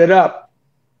summed it up.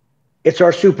 It's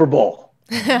our Super Bowl.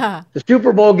 The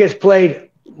Super Bowl gets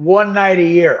played one night a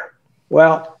year.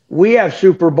 Well, we have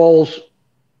Super Bowls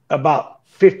about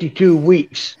 52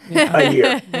 weeks a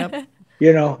year. Yep.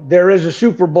 You know, there is a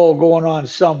Super Bowl going on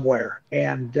somewhere.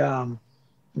 And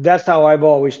that's how I've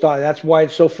always thought. That's why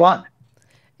it's so fun.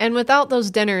 And without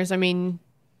those dinners, I mean,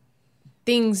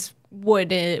 things would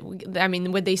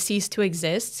they cease to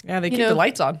exist? Yeah, they keep the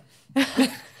lights on.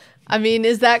 I mean,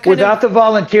 is that without the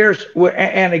volunteers?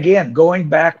 And again, going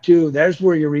back to, there's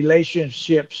where your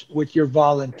relationships with your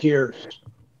volunteers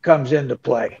comes into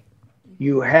play.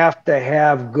 You have to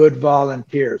have good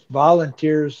volunteers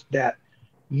that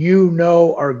you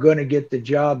know are going to get the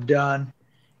job done.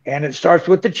 And it starts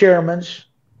with the chairmans.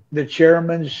 The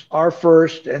chairmans are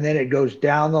first, and then it goes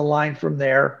down the line from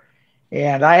there.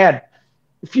 And I had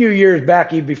a few years back,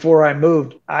 before I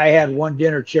moved, I had one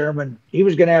dinner chairman. He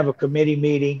was going to have a committee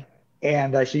meeting.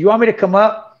 And I said, "You want me to come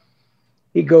up?"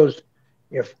 He goes,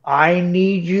 "If I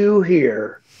need you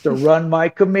here to run my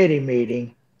committee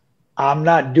meeting, I'm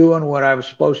not doing what I was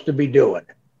supposed to be doing."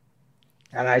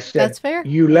 And I said, "That's fair.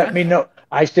 You let me know."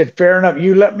 I said, "Fair enough.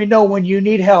 You let me know when you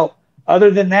need help.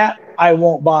 Other than that, I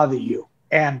won't bother you."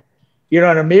 And, you know,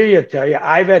 and Amelia tell you,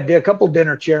 I've had a couple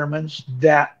dinner chairmen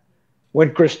that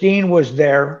when Christine was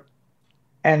there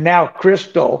and now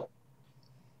Crystal,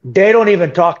 they don't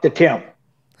even talk to Tim.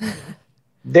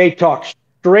 They talk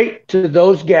straight to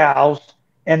those gals,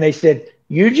 and they said,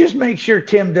 "You just make sure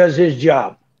Tim does his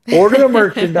job. Order the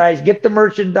merchandise, get the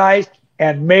merchandise,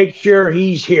 and make sure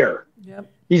he's here." Yep.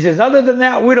 He says, "Other than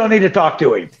that, we don't need to talk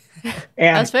to him."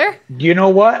 And that's fair. You know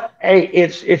what? Hey,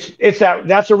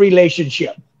 that's a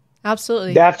relationship.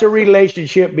 Absolutely. That's a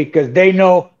relationship, because they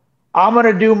know I'm going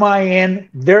to do my end,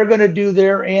 they're going to do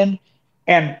their end,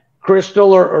 and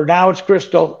Crystal, or now it's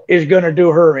Crystal, is going to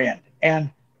do her end. And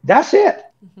that's it.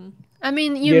 Mm-hmm. I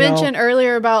mean, you mentioned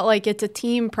earlier about like it's a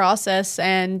team process,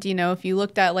 and you know, if you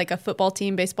looked at like a football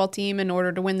team, baseball team, in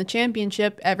order to win the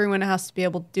championship, everyone has to be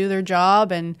able to do their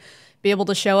job and be able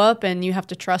to show up, and you have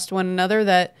to trust one another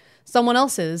that someone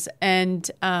else is. And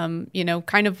you know,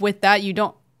 kind of with that, you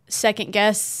don't second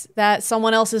guess that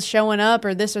someone else is showing up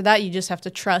or this or that. You just have to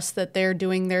trust that they're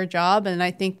doing their job, and I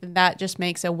think that just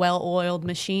makes a well-oiled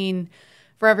machine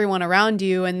for everyone around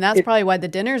you, and that's probably why the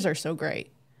dinners are so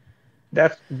great.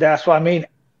 That's what I mean.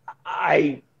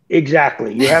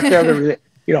 Exactly. You have to have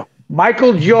you know,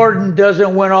 Michael Jordan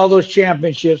doesn't win all those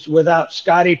championships without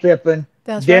Scottie Pippen,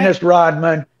 Dennis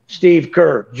Rodman, Steve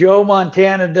Kerr. Joe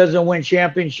Montana doesn't win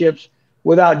championships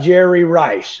without Jerry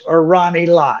Rice or Ronnie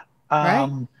Lott.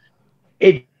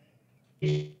 It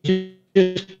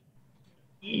just,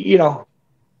 you know,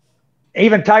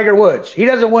 even Tiger Woods, he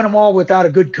doesn't win them all without a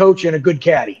good coach and a good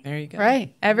caddy. There you go.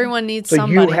 Right. Everyone needs so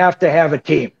somebody. You have to have a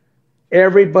team.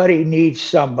 Everybody needs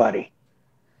somebody.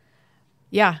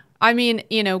 Yeah. I mean,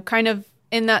 you know, kind of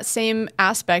in that same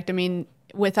aspect, I mean,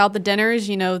 without the dinners,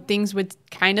 you know, things would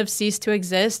kind of cease to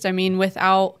exist. I mean,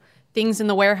 without things in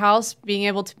the warehouse being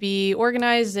able to be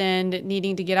organized and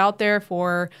needing to get out there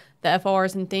for the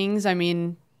FORs and things, I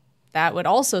mean, that would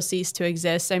also cease to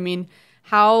exist. I mean,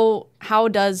 how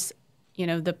does, you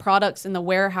know, the products in the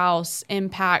warehouse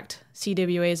impact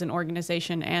CWA as an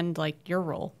organization and like your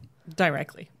role?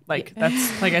 directly. Like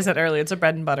that's, like I said earlier, it's a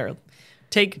bread and butter.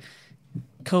 Take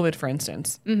COVID, for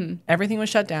instance. Everything was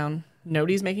shut down.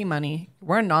 Nobody's making money.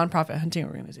 We're a nonprofit hunting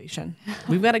organization.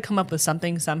 We've got to come up with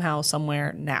something somehow,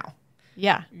 somewhere now.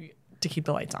 Yeah. To keep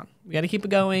the lights on. We got to keep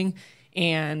it going.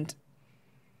 And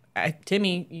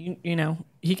Timmy, you know,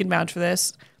 he can vouch for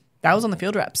this. That was on the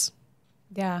field reps.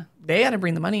 Yeah. They got to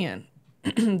bring the money in.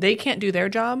 They can't do their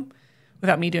job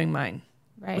without me doing mine.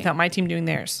 Right. Without my team doing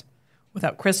theirs.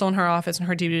 Without Crystal in her office and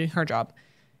her team doing her job.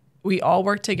 We all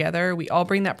work together. We all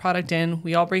bring that product in.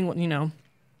 We all bring, you know,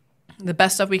 the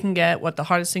best stuff we can get, what the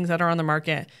hottest things that are on the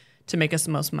market to make us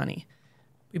the most money.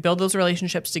 We build those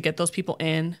relationships to get those people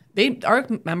in. Our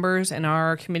members and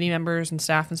our committee members and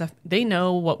staff and stuff, they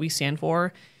know what we stand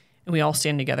for, and we all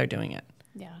stand together doing it.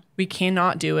 Yeah. We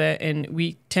cannot do it,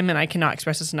 and Tim and I cannot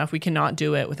express this enough. We cannot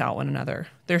do it without one another.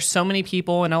 There's so many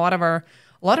people, and a lot of our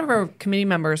committee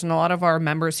members and a lot of our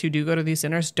members who do go to these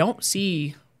dinners don't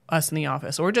see us in the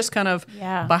office. We're just kind of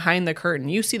behind the curtain.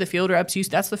 You see the field reps.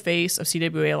 That's the face of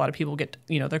CWA. A lot of people get,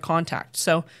 you know, their contact.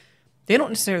 So they don't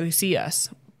necessarily see us.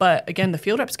 But again, the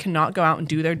field reps cannot go out and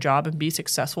do their job and be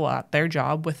successful at their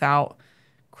job without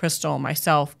Crystal,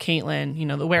 myself, Caitlin, you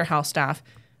know, the warehouse staff,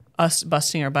 us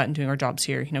busting our butt and doing our jobs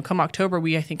here. You know, come October,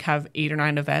 we, I think, have 8 or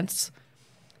 9 events,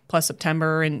 plus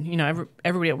September. And, you know,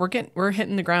 everybody, we're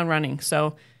hitting the ground running.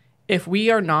 So if we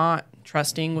are not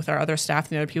trusting with our other staff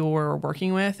and the other people we're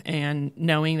working with and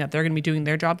knowing that they're going to be doing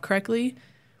their job correctly,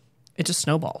 it just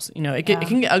snowballs. You know, it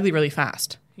can get ugly really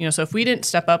fast. You know, so if we didn't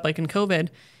step up, like in COVID,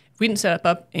 if we didn't step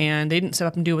up and they didn't step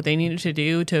up and do what they needed to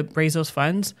do to raise those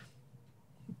funds,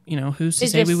 you know, who's to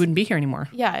say we wouldn't be here anymore?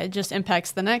 Yeah, it just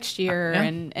impacts the next year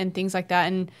and things like that.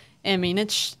 And I mean,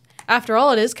 it's, after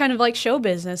all, it is kind of like show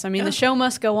business. I mean, the show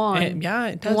must go on. It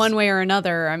does. One way or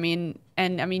another. I mean,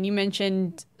 you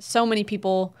mentioned so many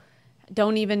people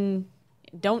don't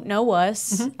know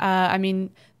us. I mean,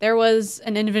 there was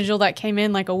an individual that came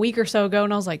in like a week or so ago,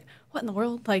 and I was like, what in the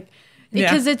world? Like,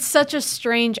 because it's such a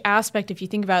strange aspect if you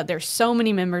think about it. There's so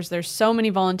many members, there's so many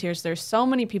volunteers, there's so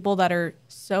many people that are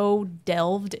so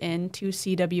delved into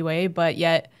CWA, but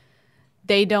yet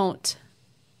they aren't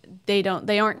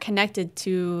connected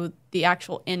to the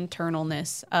actual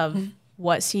internalness of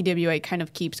what CWA kind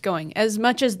of keeps going, as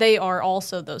much as they are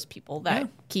also those people that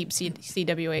keep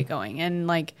CWA going. And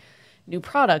like new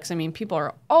products, I mean, people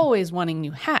are always wanting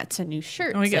new hats and new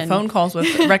shirts. And we get phone calls with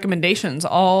recommendations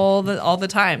all the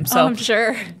time. So I'm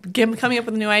sure coming up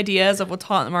with new ideas of what's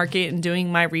hot in the market and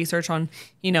doing my research on,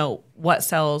 you know, what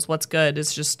sells, what's good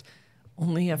is just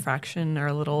only a fraction or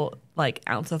a little like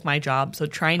ounce of my job. So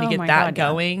trying to get that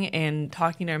going and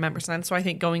talking to our members. And so I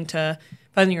think going to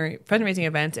fundraising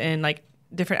events and like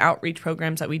different outreach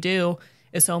programs that we do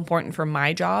is so important for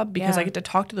my job, because I get to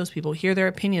talk to those people, hear their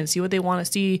opinions, see what they want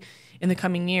to see in the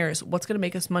coming years, what's going to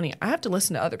make us money. I have to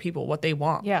listen to other people, what they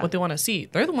want, what they want to see.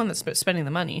 They're the one that's spending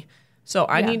the money. So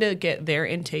I need to get their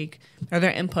intake or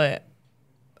their input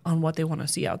on what they want to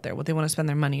see out there, what they want to spend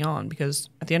their money on, because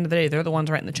at the end of the day, they're the ones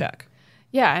writing the check.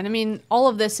 Yeah, and I mean, all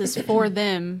of this is for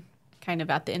them kind of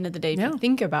at the end of the day, if you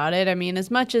think about it. I mean,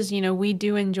 as much as, you know, we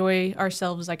do enjoy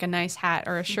ourselves like a nice hat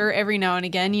or a shirt every now and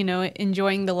again, you know,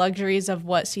 enjoying the luxuries of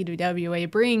what CWA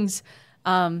brings,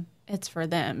 it's for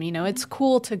them. You know, it's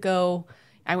cool to go.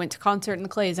 I went to Concert in the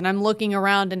Clays and I'm looking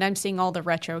around and I'm seeing all the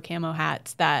retro camo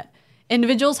hats that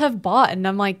individuals have bought. And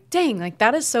I'm like, dang, like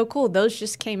that is so cool. Those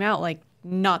just came out like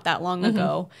not that long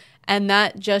ago. And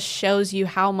that just shows you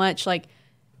how much like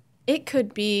it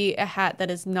could be a hat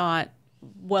that is not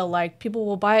well liked. People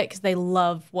will buy it because they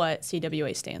love what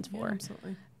CWA stands for. Yeah,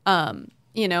 absolutely.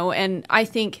 You know, and I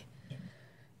think,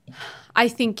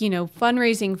 you know,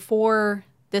 fundraising for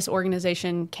this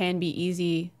organization can be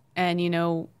easy. And, you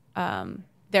know,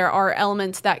 there are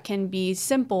elements that can be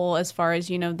simple as far as,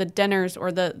 you know, the dinners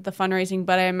or the fundraising,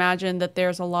 but I imagine that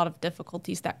there's a lot of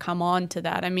difficulties that come on to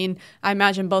that. I mean, I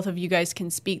imagine both of you guys can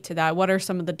speak to that. What are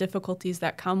some of the difficulties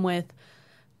that come with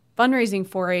fundraising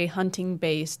for a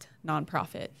hunting-based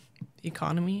nonprofit? The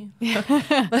economy,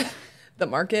 the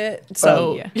market.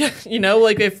 So, you know,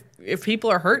 like if people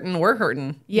are hurting, we're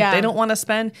hurting. Yeah. If they don't want to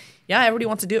spend, everybody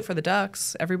wants to do it for the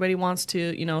ducks. Everybody wants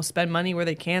to, you know, spend money where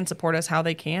they can, support us how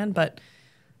they can, but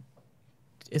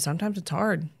sometimes it's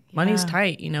hard. Money's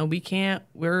tight. You know,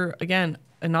 we're, again,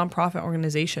 a nonprofit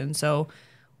organization. So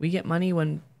we get money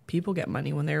when people get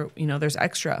money, when they're, you know, there's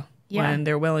extra. When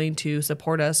they're willing to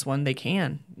support us when they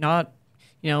can. Not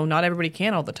everybody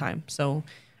can all the time. So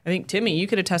I think, Timmy, you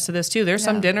could attest to this too. There's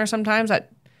some dinners sometimes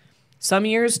that some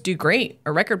years do great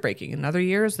or record breaking, and other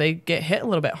years they get hit a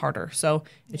little bit harder. So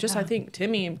it's just, I think,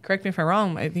 Timmy, correct me if I'm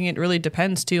wrong, I think it really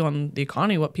depends too on the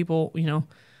economy, what people, you know,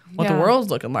 what the world's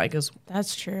looking like is.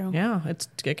 That's true. Yeah,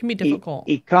 it can be difficult.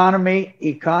 Economy,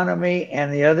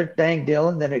 and the other thing,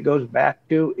 Dylan, that it goes back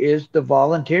to is the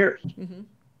volunteers. Mm-hmm.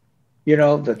 You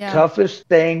know, the toughest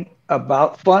thing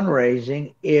about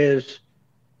fundraising is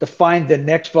to find the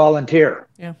next volunteer.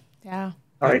 Yeah. Yeah.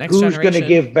 All right, who's going to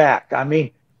give back? I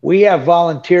mean, we have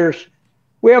volunteers.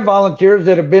 We have volunteers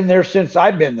that have been there since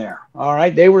I've been there. All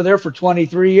right, they were there for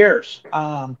 23 years.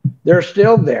 They're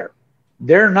still there.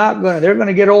 They're going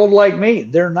to get old like me.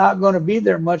 They're not going to be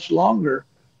there much longer.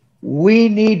 We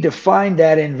need to find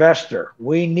that investor.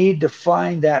 We need to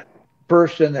find that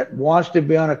person that wants to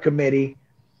be on a committee,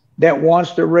 that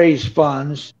wants to raise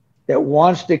funds, that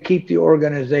wants to keep the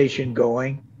organization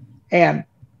going. And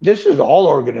this is all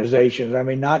organizations. I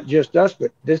mean, not just us,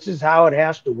 but this is how it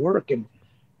has to work. And,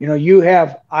 you know,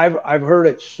 I've heard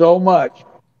it so much,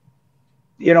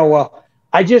 you know, well,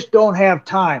 I just don't have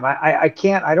time. I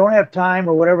don't have time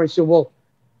or whatever. I said, well,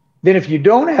 then if you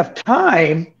don't have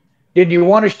time, did you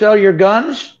want to sell your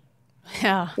guns?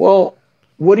 Yeah. Well,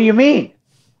 what do you mean?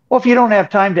 Well, if you don't have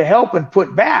time to help and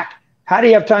put back, how do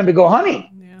you have time to go hunting?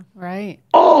 Yeah. Right.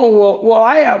 Oh, well,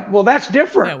 I have. Well, that's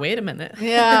different. Yeah, wait a minute.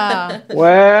 Yeah.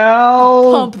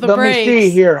 Well, Pump the let brakes. me see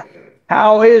here.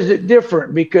 How is it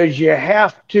different? Because you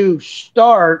have to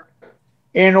start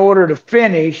in order to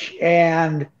finish.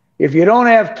 And if you don't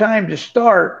have time to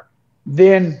start,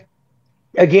 then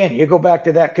again, you go back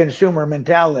to that consumer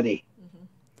mentality. Mm-hmm.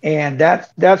 And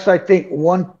that's I think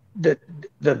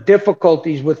the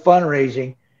difficulties with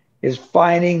fundraising is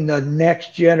finding the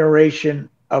next generation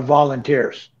of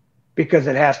volunteers, because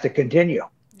it has to continue.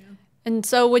 Yeah. And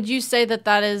so would you say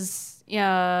that is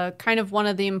kind of one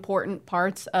of the important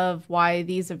parts of why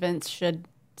these events should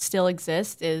still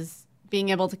exist, is being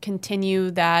able to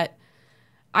continue that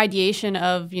ideation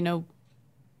of, you know,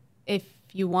 if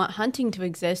you want hunting to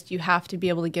exist, you have to be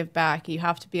able to give back. You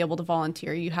have to be able to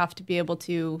volunteer. You have to be able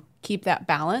to keep that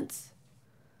balance.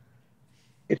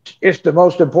 It's the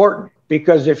most important,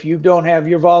 because if you don't have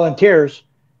your volunteers,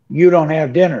 you don't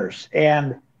have dinners.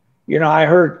 And, you know, I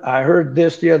heard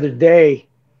this the other day,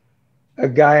 a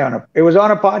guy it was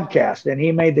on a podcast, and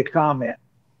he made the comment,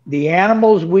 the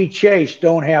animals we chase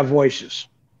don't have voices.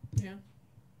 Yeah.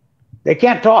 They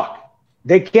can't talk.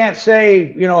 They can't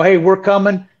say, you know, hey, we're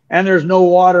coming and there's no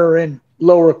water in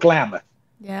Lower Klamath.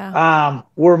 Yeah.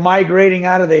 We're migrating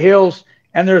out of the hills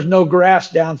and there's no grass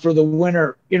down for the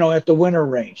winter, you know, at the winter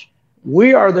range.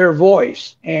 We are their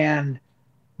voice, and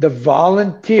the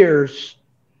volunteers,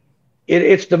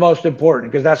 it's the most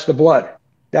important, because that's the blood.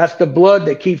 That's the blood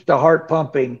that keeps the heart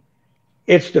pumping.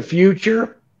 It's the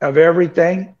future of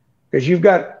everything, because you've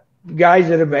got guys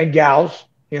that have been gals.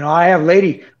 You know, I have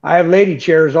lady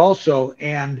chairs also,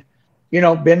 and, you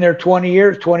know, been there 20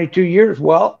 years, 22 years.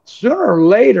 Well, sooner or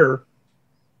later,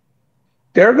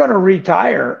 they're going to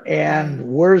retire,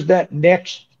 and where's that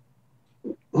next?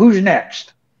 Who's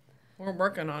next? We're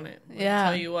working on it. Yeah.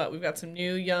 I'll tell you what, we've got some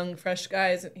new, young, fresh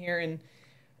guys in here, and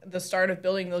the start of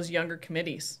building those younger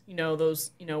committees. You know,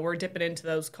 we're dipping into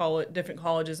those different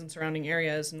colleges and surrounding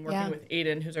areas, and working with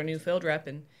Aiden, who's our new field rep,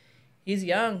 and he's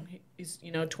young. He's,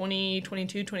 20,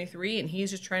 22, 23, and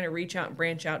he's just trying to reach out and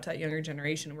branch out to that younger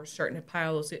generation. And we're starting to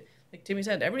pile those. Like Timmy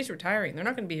said, everybody's retiring. They're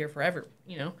not going to be here forever,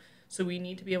 So we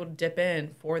need to be able to dip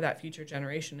in for that future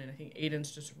generation. And I think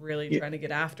Aiden's just really trying to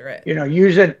get after it.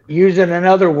 Using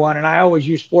another one, and I always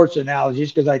use sports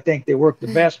analogies because I think they work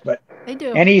the best, but they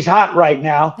do. And he's hot right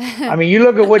now. I mean, you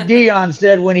look at what Dion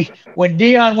said when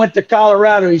Dion went to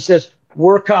Colorado, he says,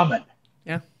 "We're coming."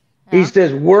 Yeah. He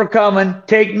says, "We're coming.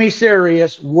 Take me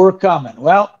serious. We're coming."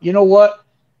 Well, you know what?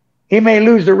 He may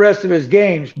lose the rest of his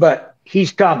games, but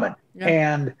he's coming. Yeah.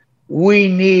 And we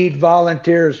need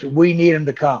volunteers. We need them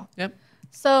to come. Yep.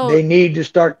 So they need to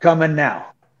start coming now.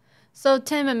 So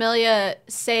Tim, Amelia,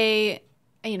 say,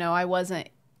 I wasn't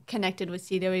connected with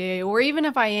CWA, or even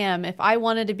if I am, if I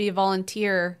wanted to be a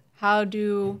volunteer, how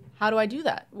do I do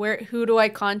that? Who do I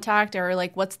contact, or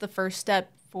like, what's the first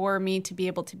step for me to be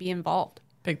able to be involved?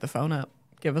 Pick the phone up.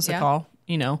 Give us a call.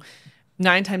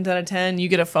 9 times out of 10, you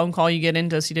get a phone call, you get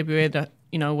into CWA,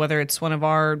 whether it's one of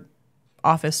our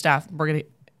office staff,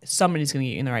 somebody's going to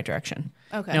get you in the right direction.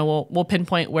 Okay. We'll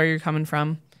pinpoint where you're coming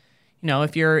from.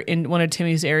 If you're in one of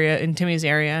Timmy's area,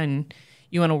 and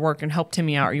you want to work and help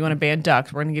Timmy out, or you want to band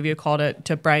ducks, we're going to give you a call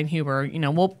to Brian Huber.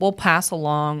 We'll pass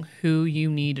along who you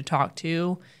need to talk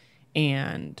to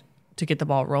and to get the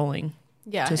ball rolling.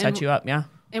 Yeah. To set you up. Yeah.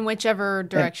 In whichever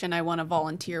direction I want to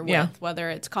volunteer with, whether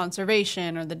it's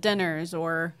conservation or the dinners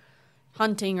or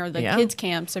hunting or the kids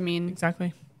camps.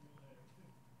 Exactly.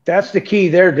 That's the key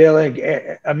there,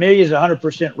 Dylan. Amelia's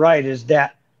 100% right, is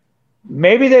that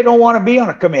maybe they don't want to be on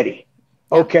a committee.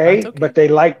 Okay, but they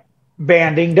like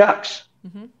banding ducks.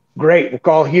 Great, we'll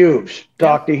call Hughes.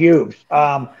 Talk to Hughes.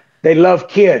 They love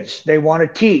kids. They want to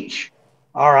teach.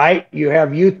 All right, you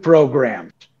have youth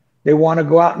programs. They want to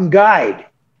go out and guide.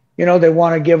 You know, they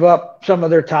want to give up some of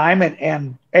their time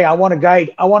and hey, I want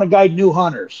to guide new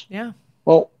hunters. Yeah.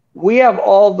 Well, we have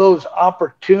all those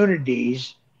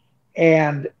opportunities,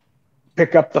 and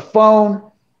pick up the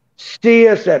phone, see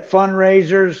us at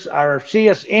fundraisers, or see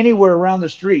us anywhere around the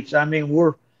streets. I mean,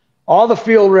 all the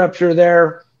field reps are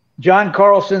there. John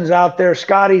Carlson's out there,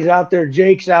 Scotty's out there,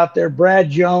 Jake's out there, Brad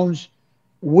Jones.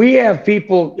 We have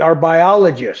people, our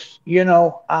biologists, you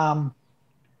know,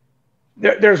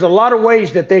 there's a lot of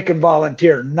ways that they can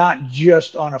volunteer, not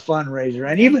just on a fundraiser.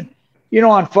 And even, you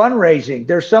know, on fundraising,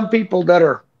 there's some people that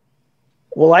are,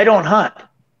 well, I don't hunt.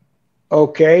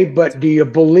 Okay, but do you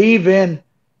believe in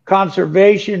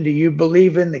conservation? Do you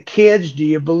believe in the kids? Do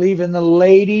you believe in the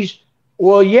ladies?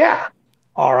 Well, yeah.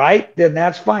 All right, then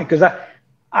that's fine. Because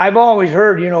I've always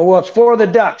heard, you know, well, it's for the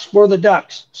ducks, for the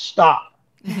ducks. Stop.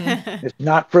 It's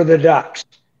not for the ducks.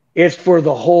 It's for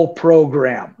the whole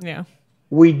program. Yeah.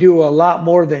 We do a lot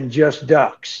more than just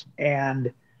ducks.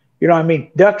 And, you know, I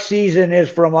mean, duck season is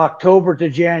from October to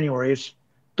January. It's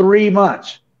 3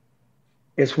 months.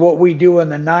 It's what we do in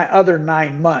the other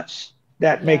 9 months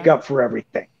that make up for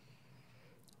everything.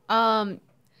 And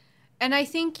I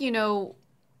think, you know,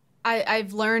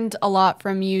 I've learned a lot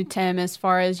from you, Tim, as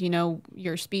far as, you know,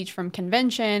 your speech from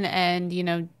convention and, you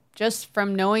know, just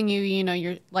from knowing you, you know,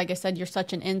 you're, like I said, you're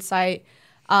such an insight.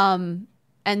 And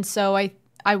so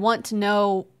I want to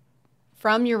know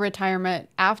from your retirement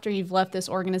after you've left this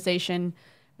organization,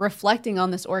 reflecting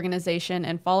on this organization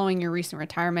and following your recent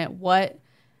retirement, what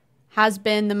has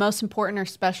been the most important or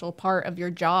special part of your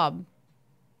job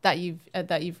that you've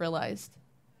realized?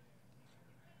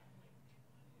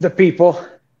 The people.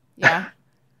 Yeah.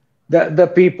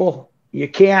 The people. You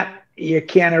can't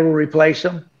ever replace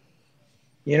them.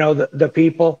 You know, the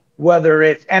people, whether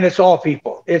it's all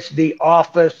people. It's the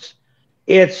office,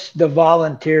 it's the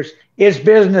volunteers, it's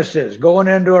businesses, going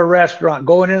into a restaurant,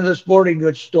 going into the sporting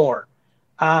goods store.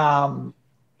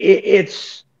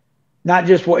 It's not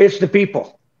just it's the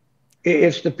people.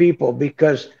 It's the people,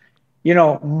 because, you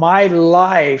know, my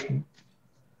life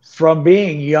from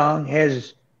being young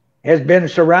has been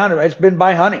surrounded. It's been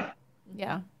by hunting.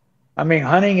 Yeah. I mean,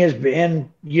 hunting has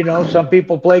been, you know, some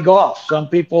people play golf, some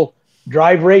people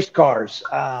drive race cars.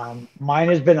 Mine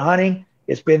has been hunting.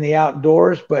 It's been the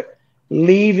outdoors, but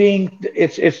leaving,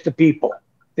 it's the people.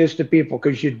 It's the people,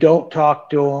 because you don't talk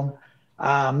to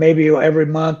them. Maybe every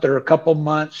month or a couple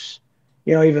months.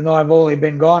 You know, even though I've only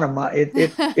been gone a month,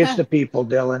 it's the people,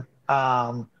 Dylan.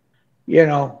 You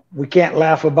know, we can't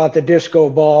laugh about the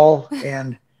disco ball,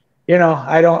 and, you know,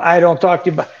 I don't talk to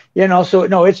you about, you know, so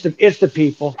no, it's the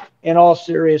people. In all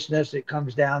seriousness, it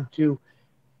comes down to,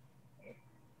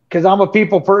 because I'm a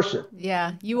people person.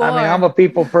 Yeah, you are. I mean, I'm a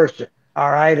people person.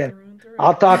 All right, and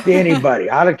I'll talk to anybody.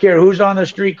 I don't care who's on the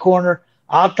street corner.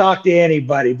 I'll talk to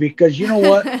anybody, because you know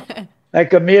what?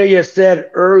 Like Amelia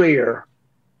said earlier,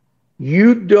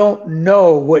 you don't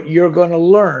know what you're going to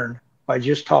learn by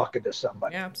just talking to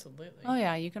somebody. Yeah, absolutely. Oh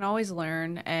yeah, you can always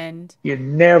learn, and you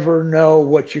never know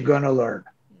what you're going to learn.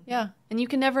 Yeah, and you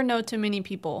can never know too many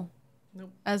people.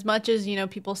 Nope. As much as, you know,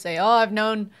 people say, "Oh, I've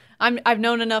known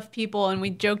enough people," and we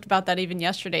joked about that even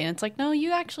yesterday. And it's like, no,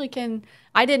 you actually can.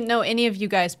 I didn't know any of you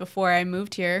guys before I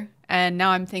moved here, and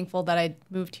now I'm thankful that I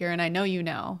moved here and I know you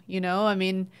now. You know, I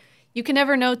mean, you can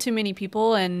never know too many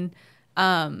people, and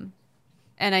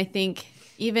I think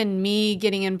even me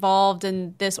getting involved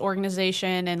in this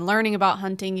organization and learning about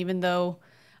hunting, even though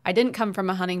I didn't come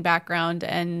from a hunting background,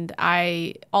 and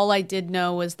all I did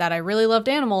know was that I really loved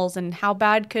animals, and how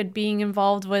bad could being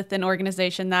involved with an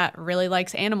organization that really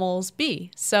likes animals be?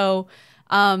 So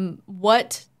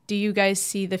what do you guys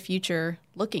see the future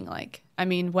looking like? I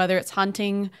mean, whether it's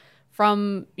hunting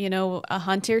from, you know, a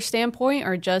hunter standpoint,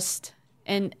 or just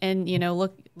and you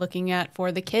know, looking at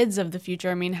for the kids of the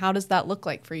future. I mean, how does that look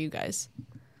like for you guys?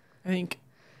 I think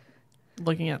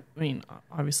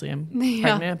obviously I'm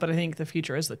pregnant, but I think the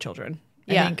future is the children.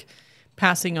 I think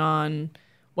passing on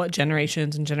what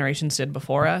generations and generations did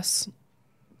before us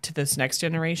to this next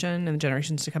generation and the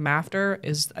generations to come after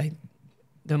is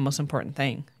the most important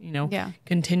thing, you know,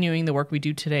 continuing the work we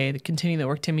do today, continuing the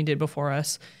work Timmy did before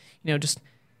us, you know, just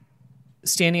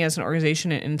standing as an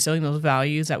organization and instilling those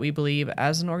values that we believe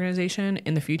as an organization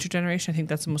in the future generation. I think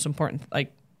that's the most important.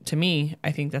 Like, to me,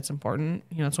 I think that's important.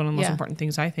 You know, it's one of the most important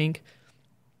things, I think.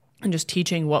 And just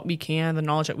teaching what we can, the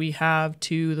knowledge that we have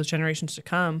to those generations to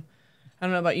come. I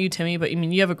don't know about you, Timmy, but I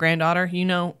mean, you have a granddaughter. You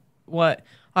know what?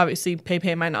 Obviously,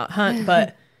 Pepe might not hunt,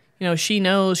 but she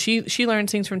knows, she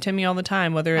learns things from Timmy all the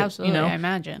time, whether it's, Absolutely, I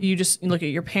imagine. you just look at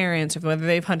your parents, or whether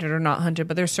they've hunted or not hunted,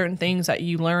 but there's certain things that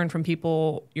you learn from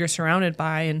people you're surrounded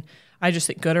by. And I just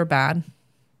think good or bad,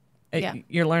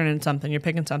 you're learning something, you're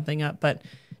picking something up, but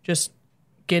just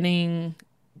getting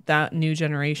that new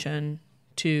generation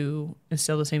to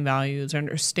instill the same values, or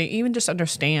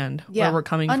understand where we're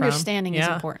coming from. Understanding is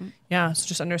important. Yeah. It's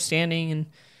just understanding, and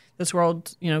this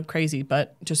world's, crazy,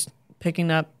 but just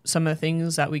picking up some of the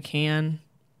things that we can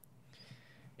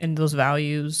and those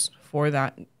values for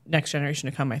that next generation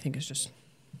to come, I think is just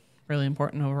really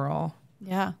important overall.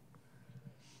 Yeah.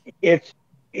 It's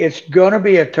going to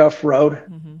be a tough road.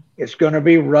 Mm-hmm. It's going to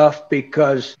be rough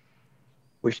because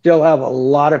we still have a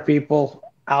lot of people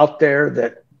out there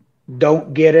that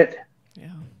don't get it.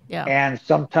 Yeah. And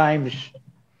sometimes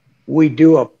we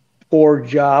do a poor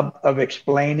job of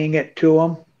explaining it to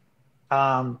them.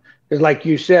 Because like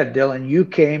you said, Dylan, you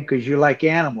came because you like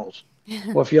animals.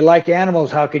 Well, if you like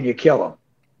animals, how can you kill them?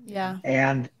 Yeah.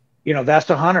 And, that's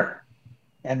a hunter.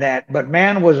 But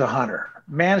man was a hunter.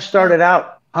 Man started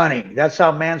out hunting. That's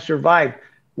how man survived,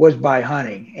 was by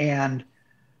hunting. And,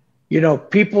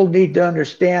 people need to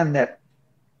understand that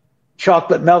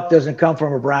chocolate milk doesn't come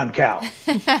from a brown cow.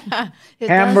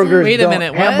 Hamburgers Wait a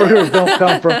minute, what? Hamburgers don't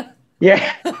come from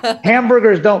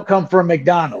hamburgers don't come from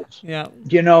McDonald's. Yeah.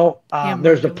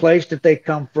 There's a place that they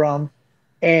come from.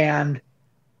 And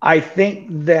I think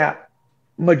that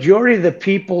majority of the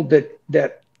people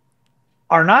that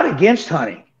are not against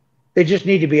hunting, they just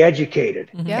need to be educated.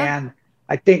 Mm-hmm. Yeah. And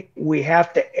I think we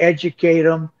have to educate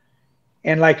them.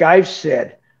 And like I've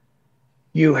said,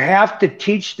 you have to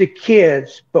teach the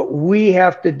kids, but we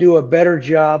have to do a better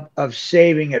job of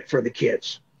saving it for the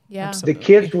kids. Yeah. Absolutely. The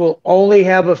kids will only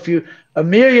have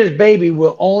Amelia's baby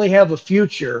will only have a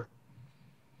future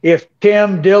if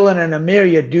Tim, Dylan, and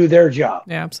Amelia do their job.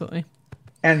 Yeah, absolutely.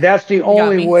 And that's the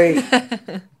only way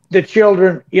the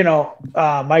children,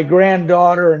 my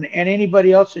granddaughter and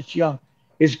anybody else that's young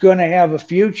is going to have a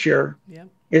future. Yep.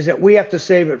 Is that we have to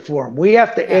save it for them. We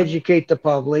have to educate the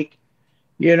public,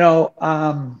 whether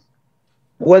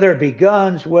it be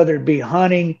guns, whether it be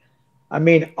hunting. I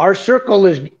mean, our circle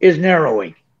is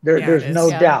narrowing. There's no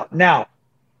doubt. Now,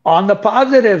 on the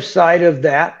positive side of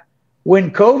that,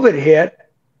 when COVID hit,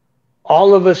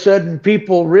 all of a sudden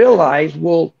people realized,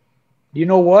 well, you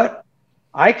know what?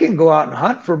 I can go out and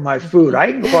hunt for my food.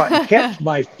 I can go out and catch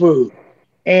my food.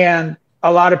 And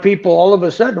a lot of people, all of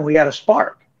a sudden, we had a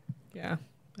spark. Yeah.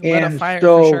 Lit a fire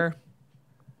for sure.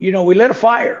 We lit a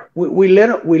fire. We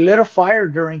lit a fire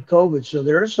during COVID. So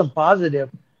there is some positive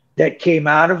that came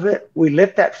out of it. We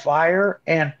lit that fire,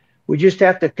 and we just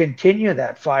have to continue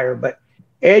that fire. But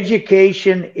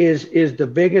education is the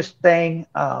biggest thing.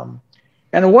 And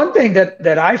the one thing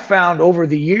that I found over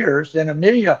the years, and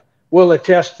Amelia will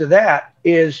attest to that,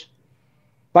 is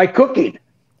by cooking.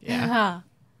 Yeah.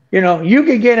 You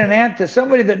can get an aunt to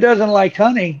somebody that doesn't like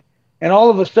hunting, and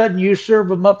all of a sudden you serve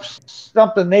them up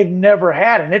something they've never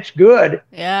had, and it's good.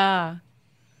 Yeah.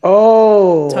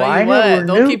 Oh, I never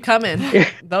knew. They'll keep coming.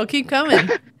 They'll keep coming.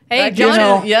 Hey,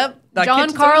 John. Yep.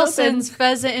 John Carlson's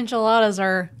pheasant enchiladas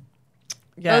are.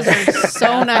 Those are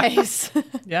so nice.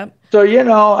 Yep. So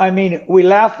we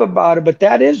laugh about it, but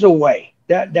that is a way.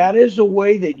 That is a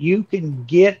way that you can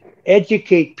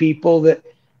educate people that,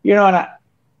 and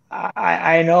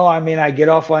I know, I get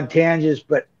off on tangents,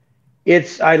 but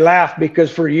I laugh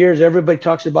because for years everybody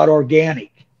talks about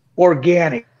organic.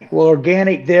 Well,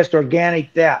 organic this,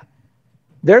 organic that.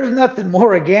 There's nothing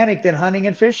more organic than hunting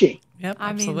and fishing. Yep,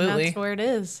 absolutely. That's where it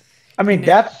is.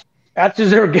 That's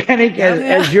as organic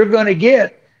as you're going to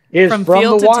get is from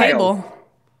field the to wild. table.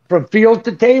 From field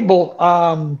to table.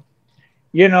 And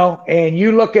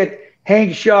you look at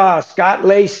Hank Shaw, Scott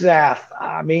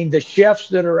Lasath, the chefs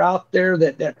that are out there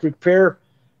that prepare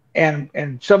and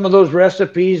some of those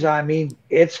recipes,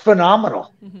 it's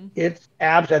phenomenal. Mm-hmm. It's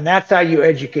and that's how you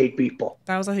educate people.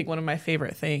 That was, I think, one of my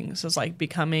favorite things was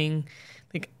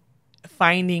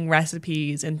finding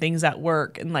recipes and things that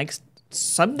work, and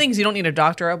some things you don't need a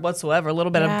doctor of whatsoever. A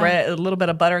little bit of bread, a little bit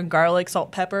of butter and garlic,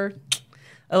 salt, pepper,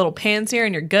 a little pan sear,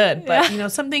 and you're good.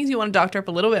 But some things you want to doctor up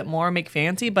a little bit more, make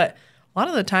fancy. But a lot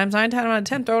of the times, 9 times out of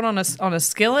 10, throw it on a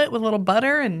skillet with a little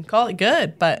butter and call it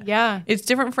good. But it's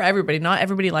different for everybody. Not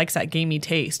everybody likes that gamey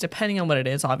taste, depending on what it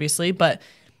is, obviously. But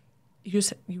you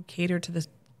cater to the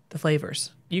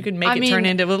flavors. You can make it turn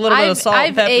into a little bit of salt,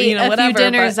 pepper, ate whatever. a few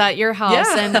dinners at your house,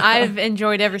 and I've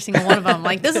enjoyed every single one of them.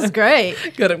 This is great.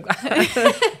 Good, I'm glad.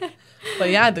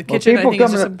 But the kitchen, I think,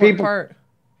 is just an important part.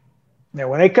 Yeah,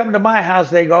 when they come to my house,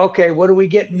 they go, okay, what are we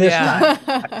getting this time?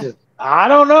 I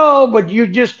don't know, but you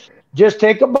just just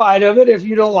take a bite of it. If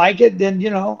you don't like it, then,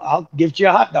 I'll give you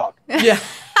a hot dog. Yeah.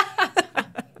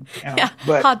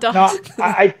 But hot dogs. No,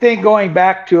 I think going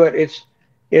back to it,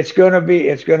 it's going to be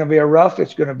it's going to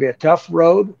be a tough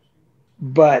road,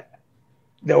 but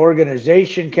the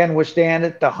organization can withstand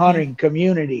it. The hunting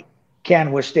community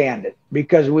can withstand it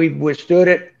because we've withstood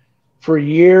it for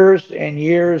years and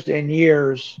years and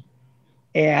years.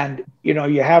 And,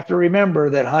 you have to remember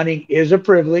that hunting is a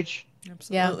privilege.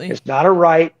 Absolutely. It's not a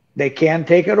right. They can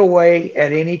take it away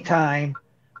at any time,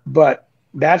 but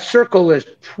that circle is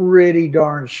pretty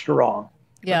darn strong.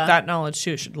 Yeah. But that knowledge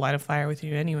too should light a fire with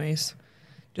you anyways.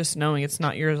 Just knowing it's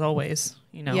not yours always,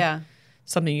 Yeah.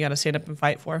 Something you got to stand up and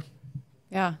fight for.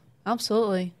 Yeah,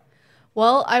 absolutely.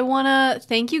 Well, I want to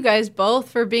thank you guys both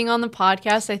for being on the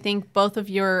podcast. I think both of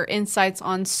your insights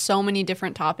on so many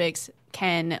different topics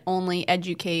can only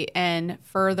educate and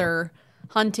further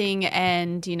hunting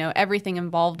and, everything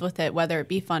involved with it, whether it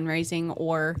be fundraising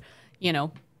or,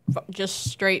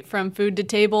 just straight from food to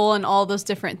table and all those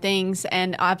different things.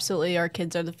 And absolutely, our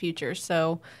kids are the future.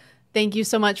 So thank you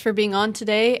so much for being on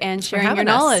today and sharing your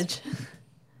knowledge.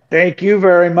 Thank you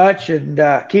very much, and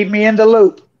keep me in the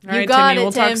loop. All right, Timmy,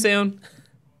 we'll talk soon.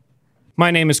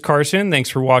 My name is Carson. Thanks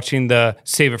for watching the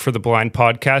Save It for the Blind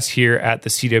podcast here at the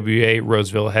CWA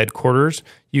Roseville headquarters.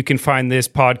 You can find this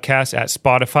podcast at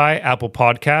Spotify, Apple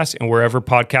Podcasts, and wherever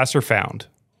podcasts are found.